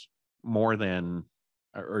affect us more than,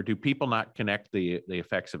 or do people not connect the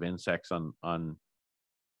effects of insects on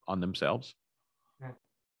themselves?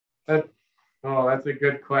 That's a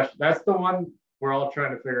good question. That's the one we're all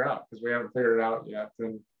trying to figure out because we haven't figured it out yet.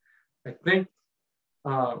 And I think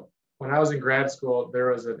when I was in grad school,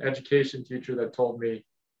 there was an education teacher that told me,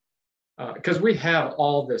 because we have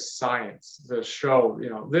all this science to show,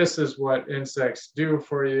 this is what insects do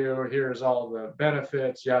for you. Here's all the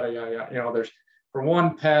benefits, yada, yada, yada. There's, for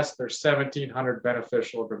one pest, there's 1,700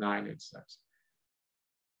 beneficial benign insects.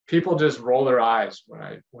 People just roll their eyes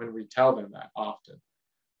when we tell them that often.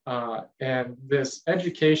 And this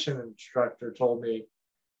education instructor told me,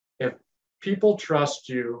 if people trust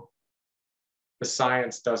you, the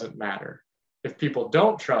science doesn't matter. If people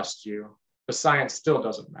don't trust you, the science still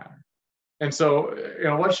doesn't matter. And so,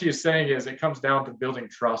 what she is saying is it comes down to building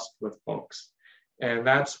trust with folks. And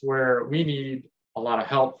that's where we need a lot of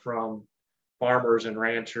help from farmers and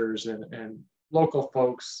ranchers and local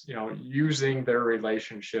folks, using their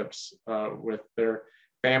relationships with their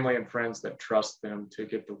family and friends that trust them to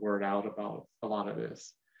get the word out about a lot of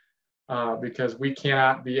this. Because we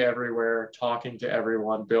cannot be everywhere, talking to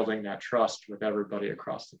everyone, building that trust with everybody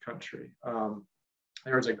across the country.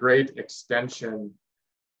 there was a great extension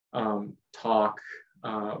talk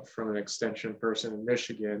from an extension person in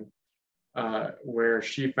Michigan, where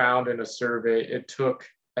she found in a survey it took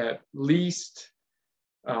at least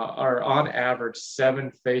or on average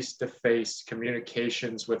 7 face-to-face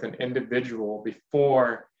communications with an individual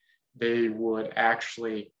before they would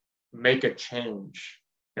actually make a change.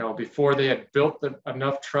 You know, before they had built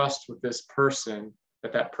enough trust with this person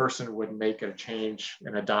that that person would make a change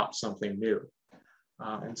and adopt something new.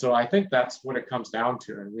 And so I think that's what it comes down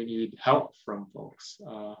to, and we need help from folks.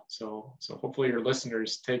 So hopefully your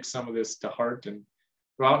listeners take some of this to heart and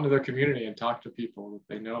go out into their community and talk to people that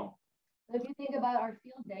they know. If you think about our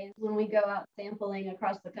field days, when we go out sampling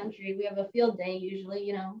across the country, we have a field day usually.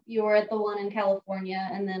 You know, you were at the one in California,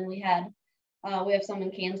 and then we have some in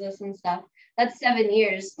Kansas and stuff. That's 7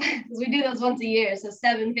 years, because we do those once a year. So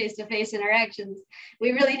 7 face-to-face interactions.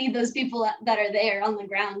 We really need those people that are there on the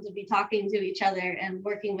ground to be talking to each other and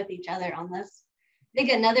working with each other on this. I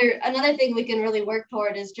think another thing we can really work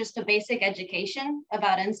toward is just a basic education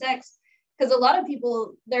about insects, because a lot of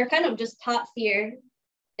people, they're kind of just taught fear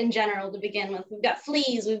in general to begin with. We've got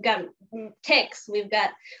fleas, we've got ticks, we've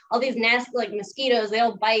got all these nasty like mosquitoes. They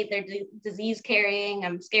all bite, they're disease carrying.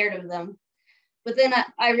 I'm scared of them. But then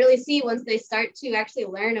I really see once they start to actually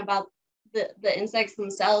learn about the insects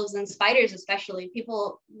themselves, and spiders especially,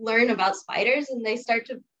 people learn about spiders and they start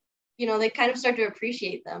to, they kind of start to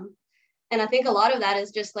appreciate them. And I think a lot of that is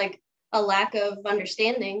just like a lack of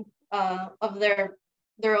understanding of their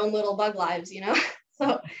own little bug lives,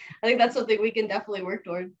 So I think that's something we can definitely work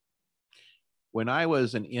toward. When I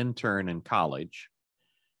was an intern in college,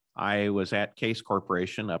 I was at Case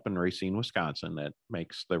Corporation up in Racine, Wisconsin, that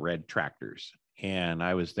makes the red tractors. And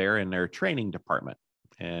I was there in their training department.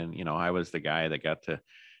 And, I was the guy that got to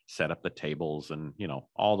set up the tables and,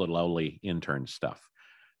 all the lowly intern stuff.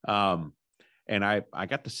 And I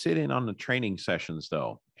got to sit in on the training sessions,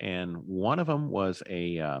 though. And one of them was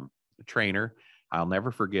a trainer. I'll never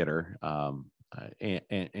forget her.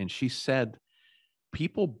 And she said,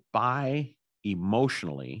 people buy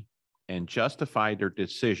emotionally and justify their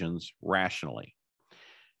decisions rationally.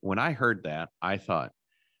 When I heard that, I thought,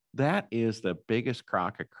 that is the biggest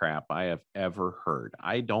crock of crap I have ever heard.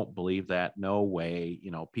 I don't believe that. No way.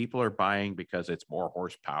 People are buying because it's more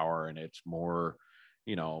horsepower and it's more,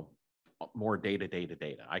 more data.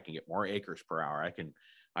 I can get more acres per hour.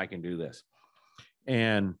 I can do this.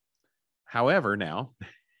 And however, now,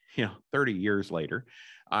 30 years later,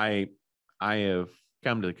 I have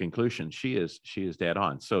come to the conclusion she is dead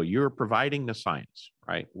on. So you're providing the science,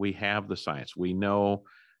 right? We have the science. We know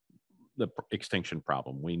the extinction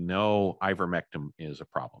problem. We know ivermectin is a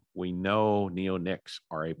problem. We know neonics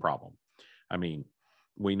are a problem. I mean,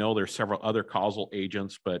 we know there's several other causal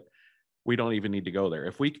agents, but we don't even need to go there.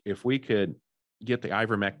 If we could get the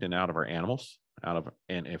ivermectin out of our animals,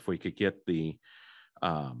 and if we could get the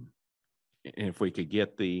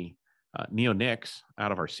neonics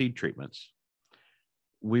out of our seed treatments,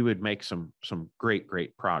 we would make some great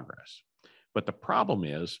progress. But the problem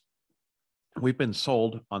is, we've been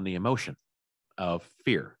sold on the emotion of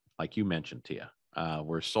fear, like you mentioned, Tia.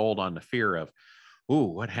 We're sold on the fear of,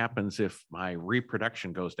 what happens if my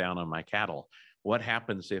reproduction goes down on my cattle? What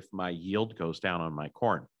happens if my yield goes down on my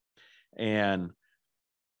corn? And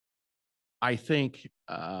I think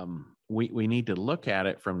we need to look at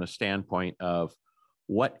it from the standpoint of,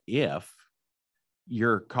 what if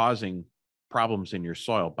you're causing problems in your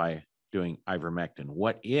soil by doing ivermectin?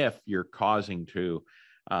 What if you're causing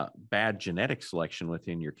bad genetic selection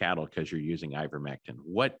within your cattle because you're using ivermectin?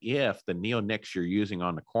 What if the neonics you're using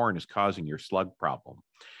on the corn is causing your slug problem?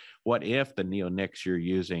 What if the neonics you're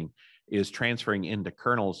using is transferring into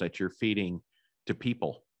kernels that you're feeding to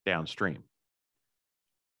people downstream?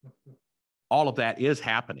 All of that is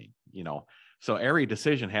happening, so every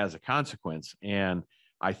decision has a consequence. And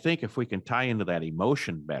I think if we can tie into that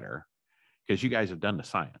emotion better, because you guys have done the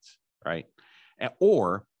science, right?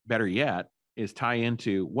 Or better yet, is tie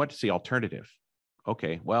into, what's the alternative?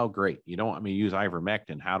 Okay, well, great. You don't want me to use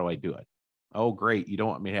ivermectin. How do I do it? Oh, great. You don't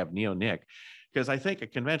want me to have neonic. Because I think a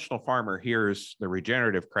conventional farmer hears the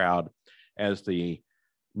regenerative crowd as the,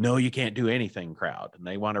 no, you can't do anything crowd. And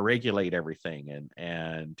they want to regulate everything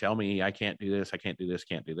and tell me I can't do this, I can't do this,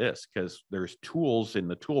 can't do this. Because there's tools in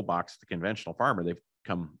the toolbox the conventional farmer they've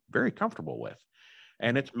come very comfortable with.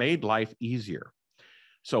 And it's made life easier.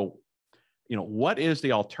 So, what is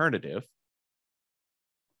the alternative,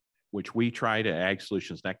 which we try to Ag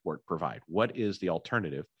Solutions Network provide? What is the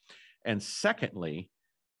alternative? And secondly,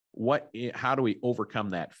 how do we overcome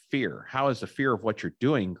that fear? How is the fear of what you're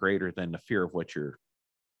doing greater than the fear of what you're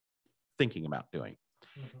thinking about doing?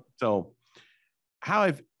 Mm-hmm. So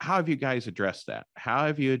how have you guys addressed that? How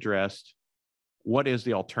have you addressed what is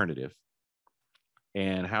the alternative?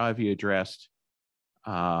 And how have you addressed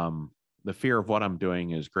the fear of what I'm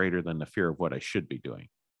doing is greater than the fear of what I should be doing?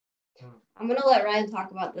 I'm going to let Ryan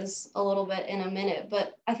talk about this a little bit in a minute,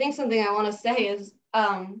 but I think something I want to say is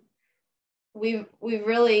we've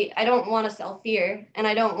really, I don't want to sell fear, and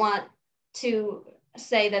I don't want to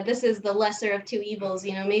say that this is the lesser of two evils.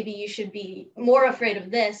 You know, maybe you should be more afraid of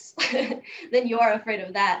this than you are afraid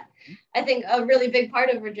of that. I think a really big part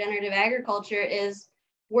of regenerative agriculture is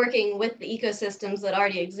working with the ecosystems that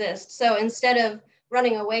already exist. So instead of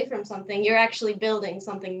running away from something, you're actually building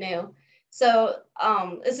something new. So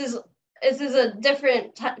this is a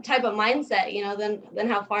different type of mindset, you know, than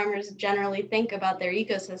how farmers generally think about their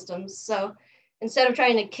ecosystems. So instead of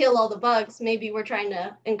trying to kill all the bugs, maybe we're trying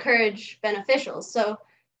to encourage beneficials. So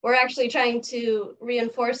we're actually trying to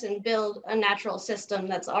reinforce and build a natural system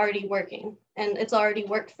that's already working, and it's already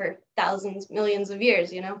worked for thousands, millions of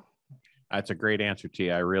years, you know. That's a great answer, T.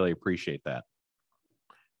 I really appreciate that.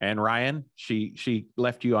 And Ryan, she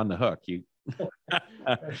left you on the hook. You.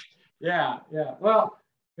 Yeah. Well,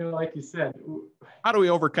 you know, like you said, how do we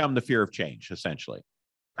overcome the fear of change? Essentially,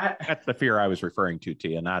 that's the fear I was referring to,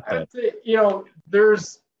 T, and not the. You know,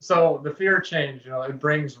 the fear of change. You know, it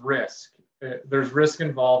brings risk. There's risk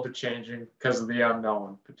involved to changing because of the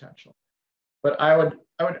unknown potential. But I would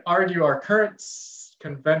argue our current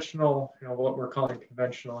conventional, you know, what we're calling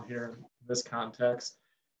conventional here in this context,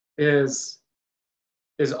 is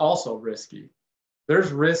also risky.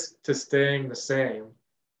 There's risk to staying the same,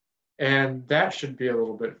 and that should be a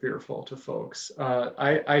little bit fearful to folks.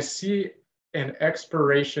 I see an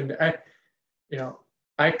expiration.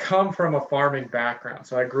 I come from a farming background,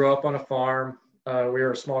 so I grew up on a farm. We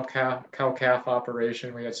were a small cow-calf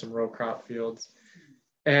operation. We had some row crop fields,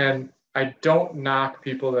 and I don't knock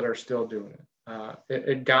people that are still doing it.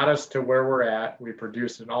 It got us to where we're at. We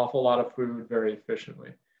produce an awful lot of food very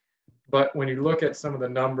efficiently. But when you look at some of the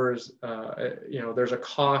numbers, you know, there's a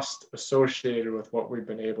cost associated with what we've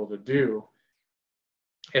been able to do.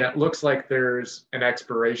 And it looks like there's an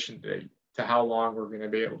expiration date to how long we're going to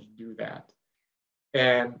be able to do that.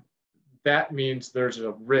 And that means there's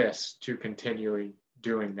a risk to continually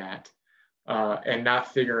doing that and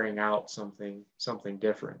not figuring out something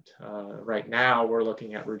different. Right now, we're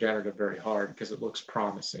looking at regenerative very hard because it looks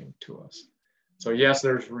promising to us. So yes,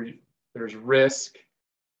 there's risk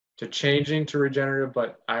to changing to regenerative,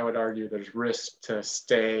 but I would argue there's risk to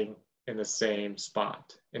staying in the same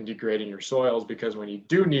spot and degrading your soils, because when you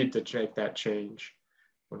do need to make that change,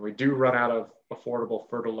 when we do run out of affordable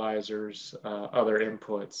fertilizers, other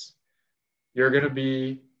inputs, you're going to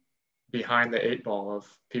be behind the 8 ball of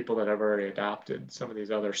people that have already adopted some of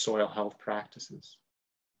these other soil health practices.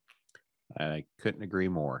 I couldn't agree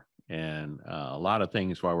more. And a lot of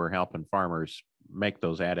things while we're helping farmers make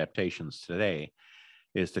those adaptations today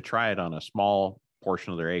is to try it on a small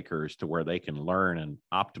portion of their acres to where they can learn and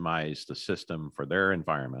optimize the system for their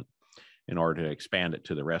environment in order to expand it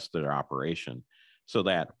to the rest of their operation, so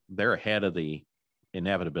that they're ahead of the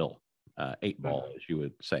inevitable 8 ball, as you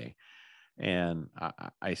would say. And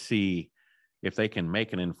I see if they can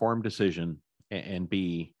make an informed decision and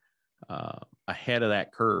be ahead of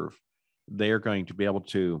that curve, they're going to be able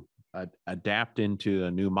to adapt into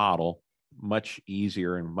a new model much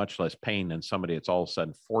easier and much less pain than somebody that's all of a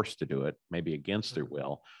sudden forced to do it, maybe against their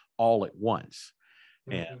will, all at once.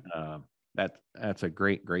 And that's a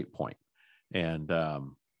great point. And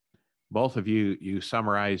both of you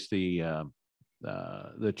summarized the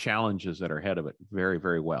challenges that are ahead of it very,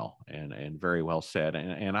 very well, and very well said.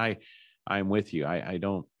 And I'm with you. I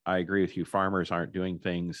agree with you. Farmers aren't doing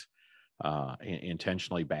things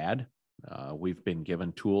intentionally bad. We've been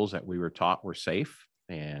given tools that we were taught were safe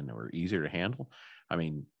and were easier to handle. I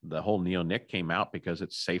mean, the whole neonic came out because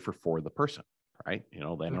it's safer for the person, right? You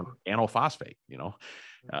know, than organophosphate. You know,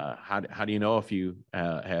 how do you know if you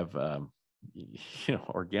have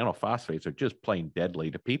organophosphates are just plain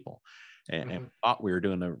deadly to people? And thought we were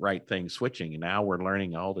doing the right thing switching, and now we're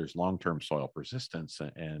learning, there's long-term soil persistence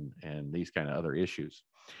and these kind of other issues.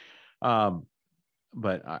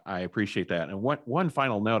 But I appreciate that. And one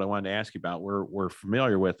final note I wanted to ask you about, we're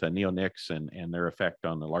familiar with the neonics and their effect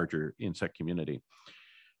on the larger insect community.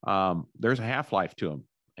 There's a half-life to them,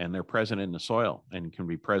 and they're present in the soil and can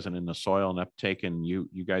be present in the soil and uptaken.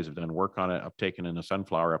 You guys have done work on it, uptaken in the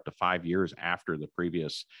sunflower up to 5 years after the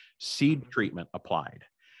previous seed treatment applied.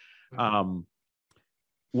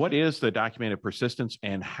 What is the documented persistence,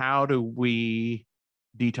 and how do we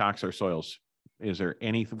detox our soils? Is there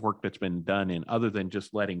any work that's been done in, other than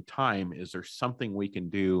just letting time? Is there something we can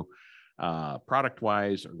do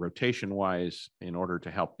product-wise or rotation-wise in order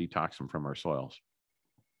to help detox them from our soils?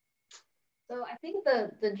 So I think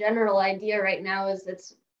the general idea right now is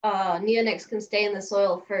it's neonics can stay in the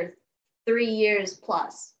soil for 3 years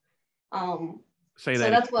plus. Say so that.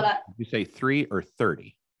 That's what you say 3 or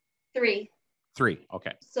 30? 3. 3.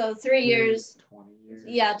 Okay. So 3 years. 20 years.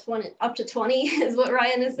 Yeah, 20 up to 20 is what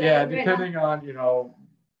Ryan is saying. Yeah, depending on, you know,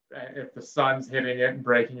 if the sun's hitting it and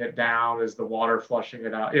breaking it down, is the water flushing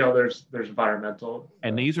it out? You know, there's environmental.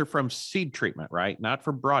 And these are from seed treatment, right? Not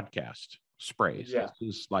for broadcast sprays. Yeah.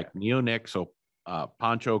 This is like neonic. So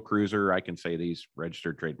Poncho, Cruiser, I can say these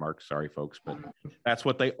registered trademarks. Sorry, folks, but that's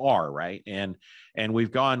what they are, right? And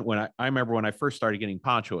we've gone, when I remember when I first started getting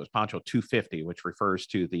Poncho, it was Poncho 250, which refers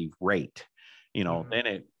to the rate. You know, then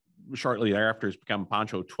it shortly thereafter has become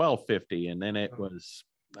Poncho 1250, and then it was,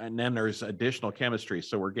 and then there's additional chemistry.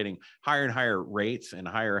 So we're getting higher and higher rates and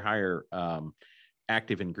higher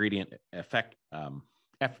active ingredient effect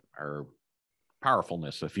or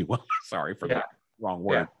powerfulness, if you will. Sorry for the wrong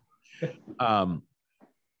word.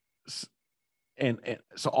 And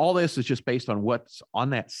so all this is just based on what's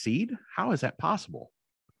on that seed. How is that possible?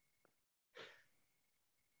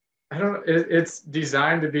 I don't know. It's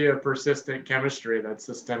designed to be a persistent chemistry that's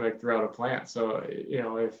systemic throughout a plant. So, you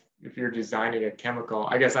know, if you're designing a chemical,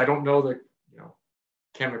 I guess I don't know the, you know,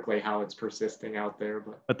 chemically how it's persisting out there,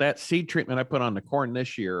 but that seed treatment I put on the corn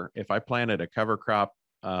this year, if I planted a cover crop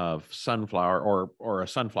of sunflower or a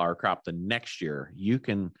sunflower crop the next year, you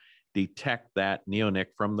can detect that neonic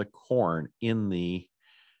from the corn in the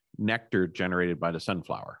nectar generated by the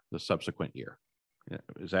sunflower the subsequent year.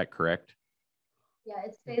 Is that correct? Yeah,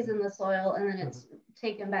 it stays in the soil and then it's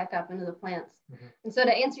taken back up into the plants. And so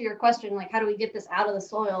to answer your question, like, how do we get this out of the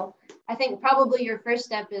soil? I think probably your first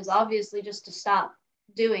step is obviously just to stop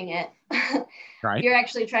doing it. Right. You're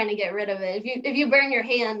actually trying to get rid of it. If you burn your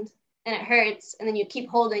hand and it hurts and then you keep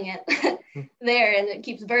holding it there and it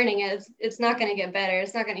keeps burning it, it's not going to get better.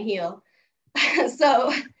 It's not going to heal.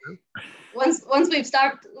 So once we've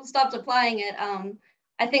stopped applying it,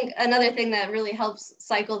 I think another thing that really helps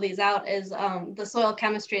cycle these out is the soil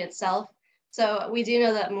chemistry itself. So we do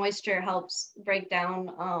know that moisture helps break down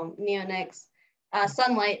neonics.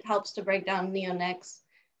 Sunlight helps to break down neonics.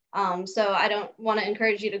 So I don't want to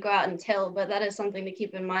encourage you to go out and till, but that is something to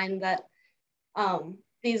keep in mind, that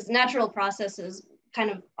these natural processes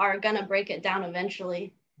kind of are going to break it down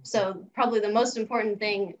eventually. So probably the most important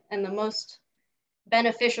thing and the most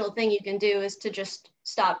beneficial thing you can do is to just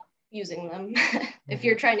stop using them. If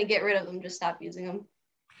you're trying to get rid of them, just stop using them.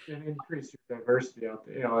 And increase your diversity out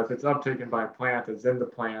there. You know, if it's uptaken by a plant, it's in the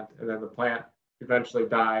plant, and then the plant eventually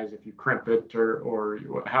dies if you crimp it or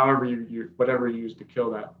however you whatever you use to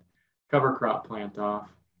kill that cover crop plant off.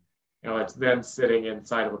 You know, it's then sitting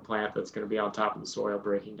inside of a plant that's going to be on top of the soil,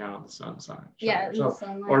 breaking down the sunshine. Yeah, so,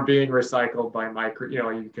 or being recycled by you know,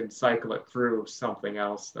 you can cycle it through something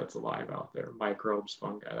else that's alive out there, microbes,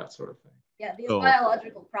 fungi, that sort of thing. Yeah, these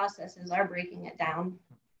biological processes are breaking it down.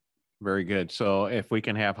 Very good. So if we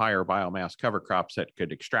can have higher biomass cover crops that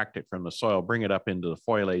could extract it from the soil, bring it up into the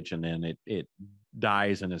foliage, and then it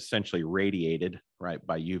dies and essentially radiated, right,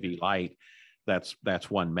 by UV light, that's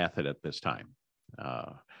one method at this time.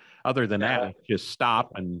 Other than that, just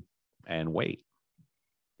stop and wait.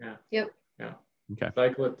 Yeah. Yep. Yeah. Okay.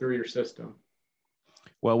 Cycle it through your system.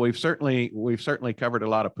 Well, we've certainly covered a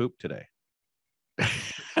lot of poop today.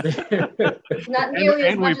 Not nearly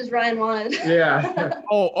as much as Ryan wanted. Yeah.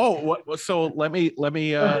 So let me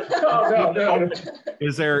no.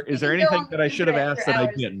 Is there anything that I should have asked that I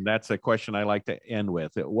didn't? That's a question I like to end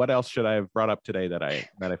with. What else should I have brought up today that I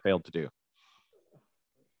failed to do?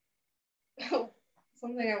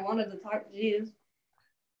 Something I wanted to talk to you.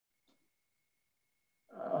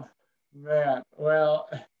 Oh, man. Well,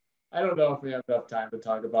 I don't know if we have enough time to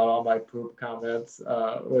talk about all my poop comments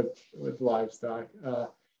with livestock.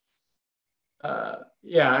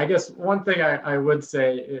 Yeah, I guess one thing I would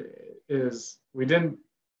say is we didn't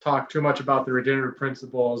talk too much about the regenerative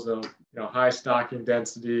principles of, you know, high stocking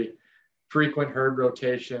density, frequent herd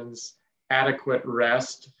rotations, adequate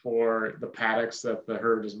rest for the paddocks that the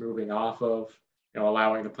herd is moving off of, you know,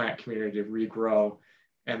 allowing the plant community to regrow,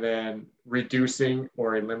 and then reducing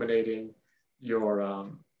or eliminating your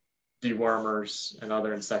dewormers and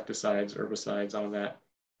other insecticides, herbicides on that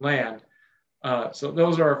land. So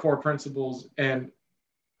those are our 4 principles. And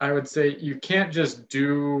I would say you can't just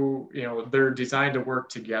do, you know, they're designed to work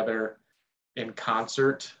together in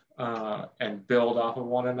concert and build off of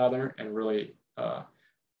one another and really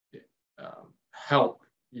help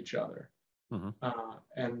each other.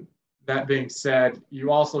 And that being said,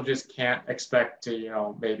 you also just can't expect to, you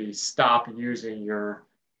know, maybe stop using your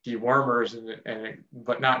dewormers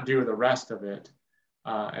but not do the rest of it,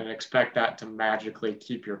 and expect that to magically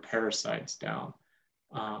keep your parasites down.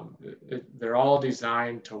 They're all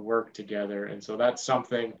designed to work together. And so that's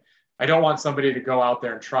something, I don't want somebody to go out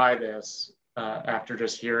there and try this after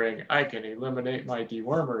just hearing, I can eliminate my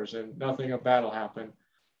dewormers and nothing bad will happen,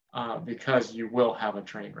 because you will have a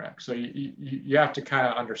train wreck. So you have to kind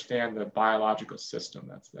of understand the biological system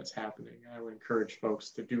that's happening. I would encourage folks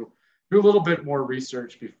to do a little bit more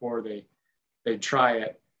research before they try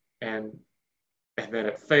it, and then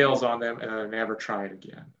it fails on them and then they never try it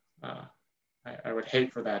again. I would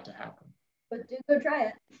hate for that to happen. But do go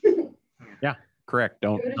try it. Yeah, correct.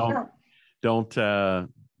 Don't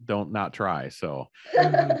not try. So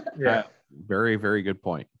Yeah. very, very good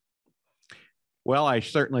point. Well, I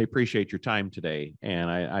certainly appreciate your time today. And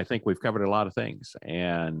I think we've covered a lot of things.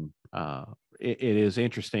 And it is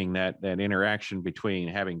interesting that interaction between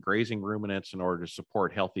having grazing ruminants in order to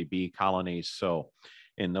support healthy bee colonies. So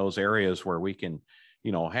in those areas where we can,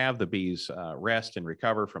 have the bees rest and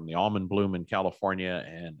recover from the almond bloom in California,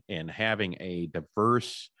 and having a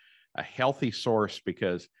diverse, a healthy source,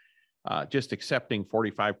 because just accepting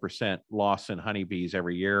 45% loss in honeybees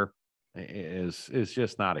every year is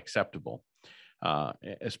just not acceptable,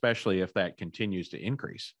 especially if that continues to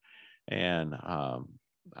increase. And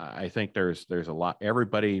I think there's a lot,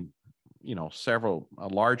 everybody, a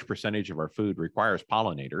large percentage of our food requires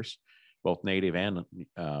pollinators, both native and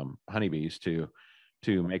honeybees, to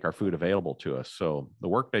make our food available to us. So the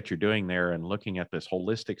work that you're doing there and looking at this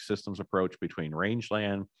holistic systems approach between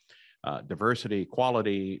rangeland, diversity,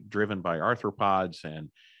 quality driven by arthropods,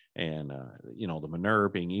 and the manure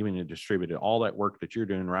being evenly distributed, all that work that you're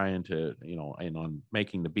doing, Ryan, and on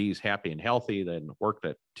making the bees happy and healthy, then the work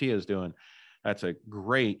that Tia is doing, that's a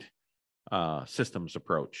great systems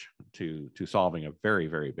approach to solving a very,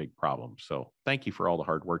 very big problem. So thank you for all the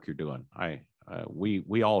hard work you're doing.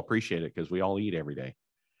 We all appreciate it because we all eat every day.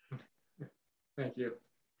 Thank you.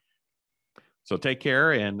 So take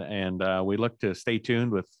care, and we look to stay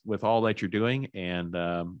tuned with all that you're doing, and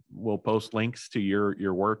we'll post links to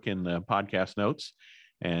your work in the podcast notes,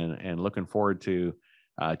 and looking forward to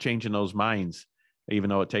changing those minds, even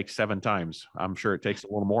though it takes 7 times. I'm sure it takes a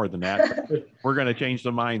little more than that. But we're going to change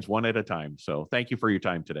the minds one at a time. So thank you for your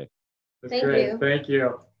time today. That's great. Thank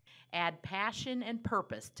you. Add passion and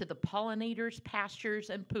purpose to the pollinators, pastures,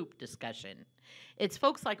 and poop discussion. It's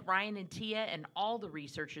folks like Ryan and Tia and all the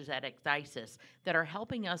researchers at Ecdysis that are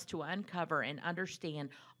helping us to uncover and understand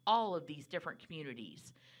all of these different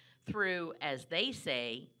communities through, as they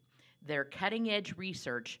say, their cutting-edge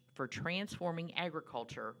research for transforming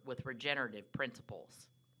agriculture with regenerative principles.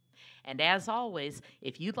 And as always,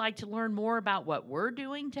 if you'd like to learn more about what we're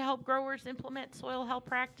doing to help growers implement soil health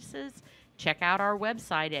practices, check out our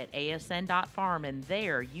website at asn.farm, and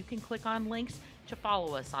there you can click on links to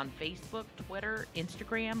follow us on Facebook, Twitter,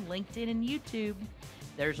 Instagram, LinkedIn, and YouTube.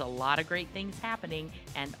 There's a lot of great things happening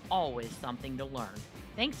and always something to learn.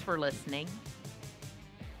 Thanks for listening.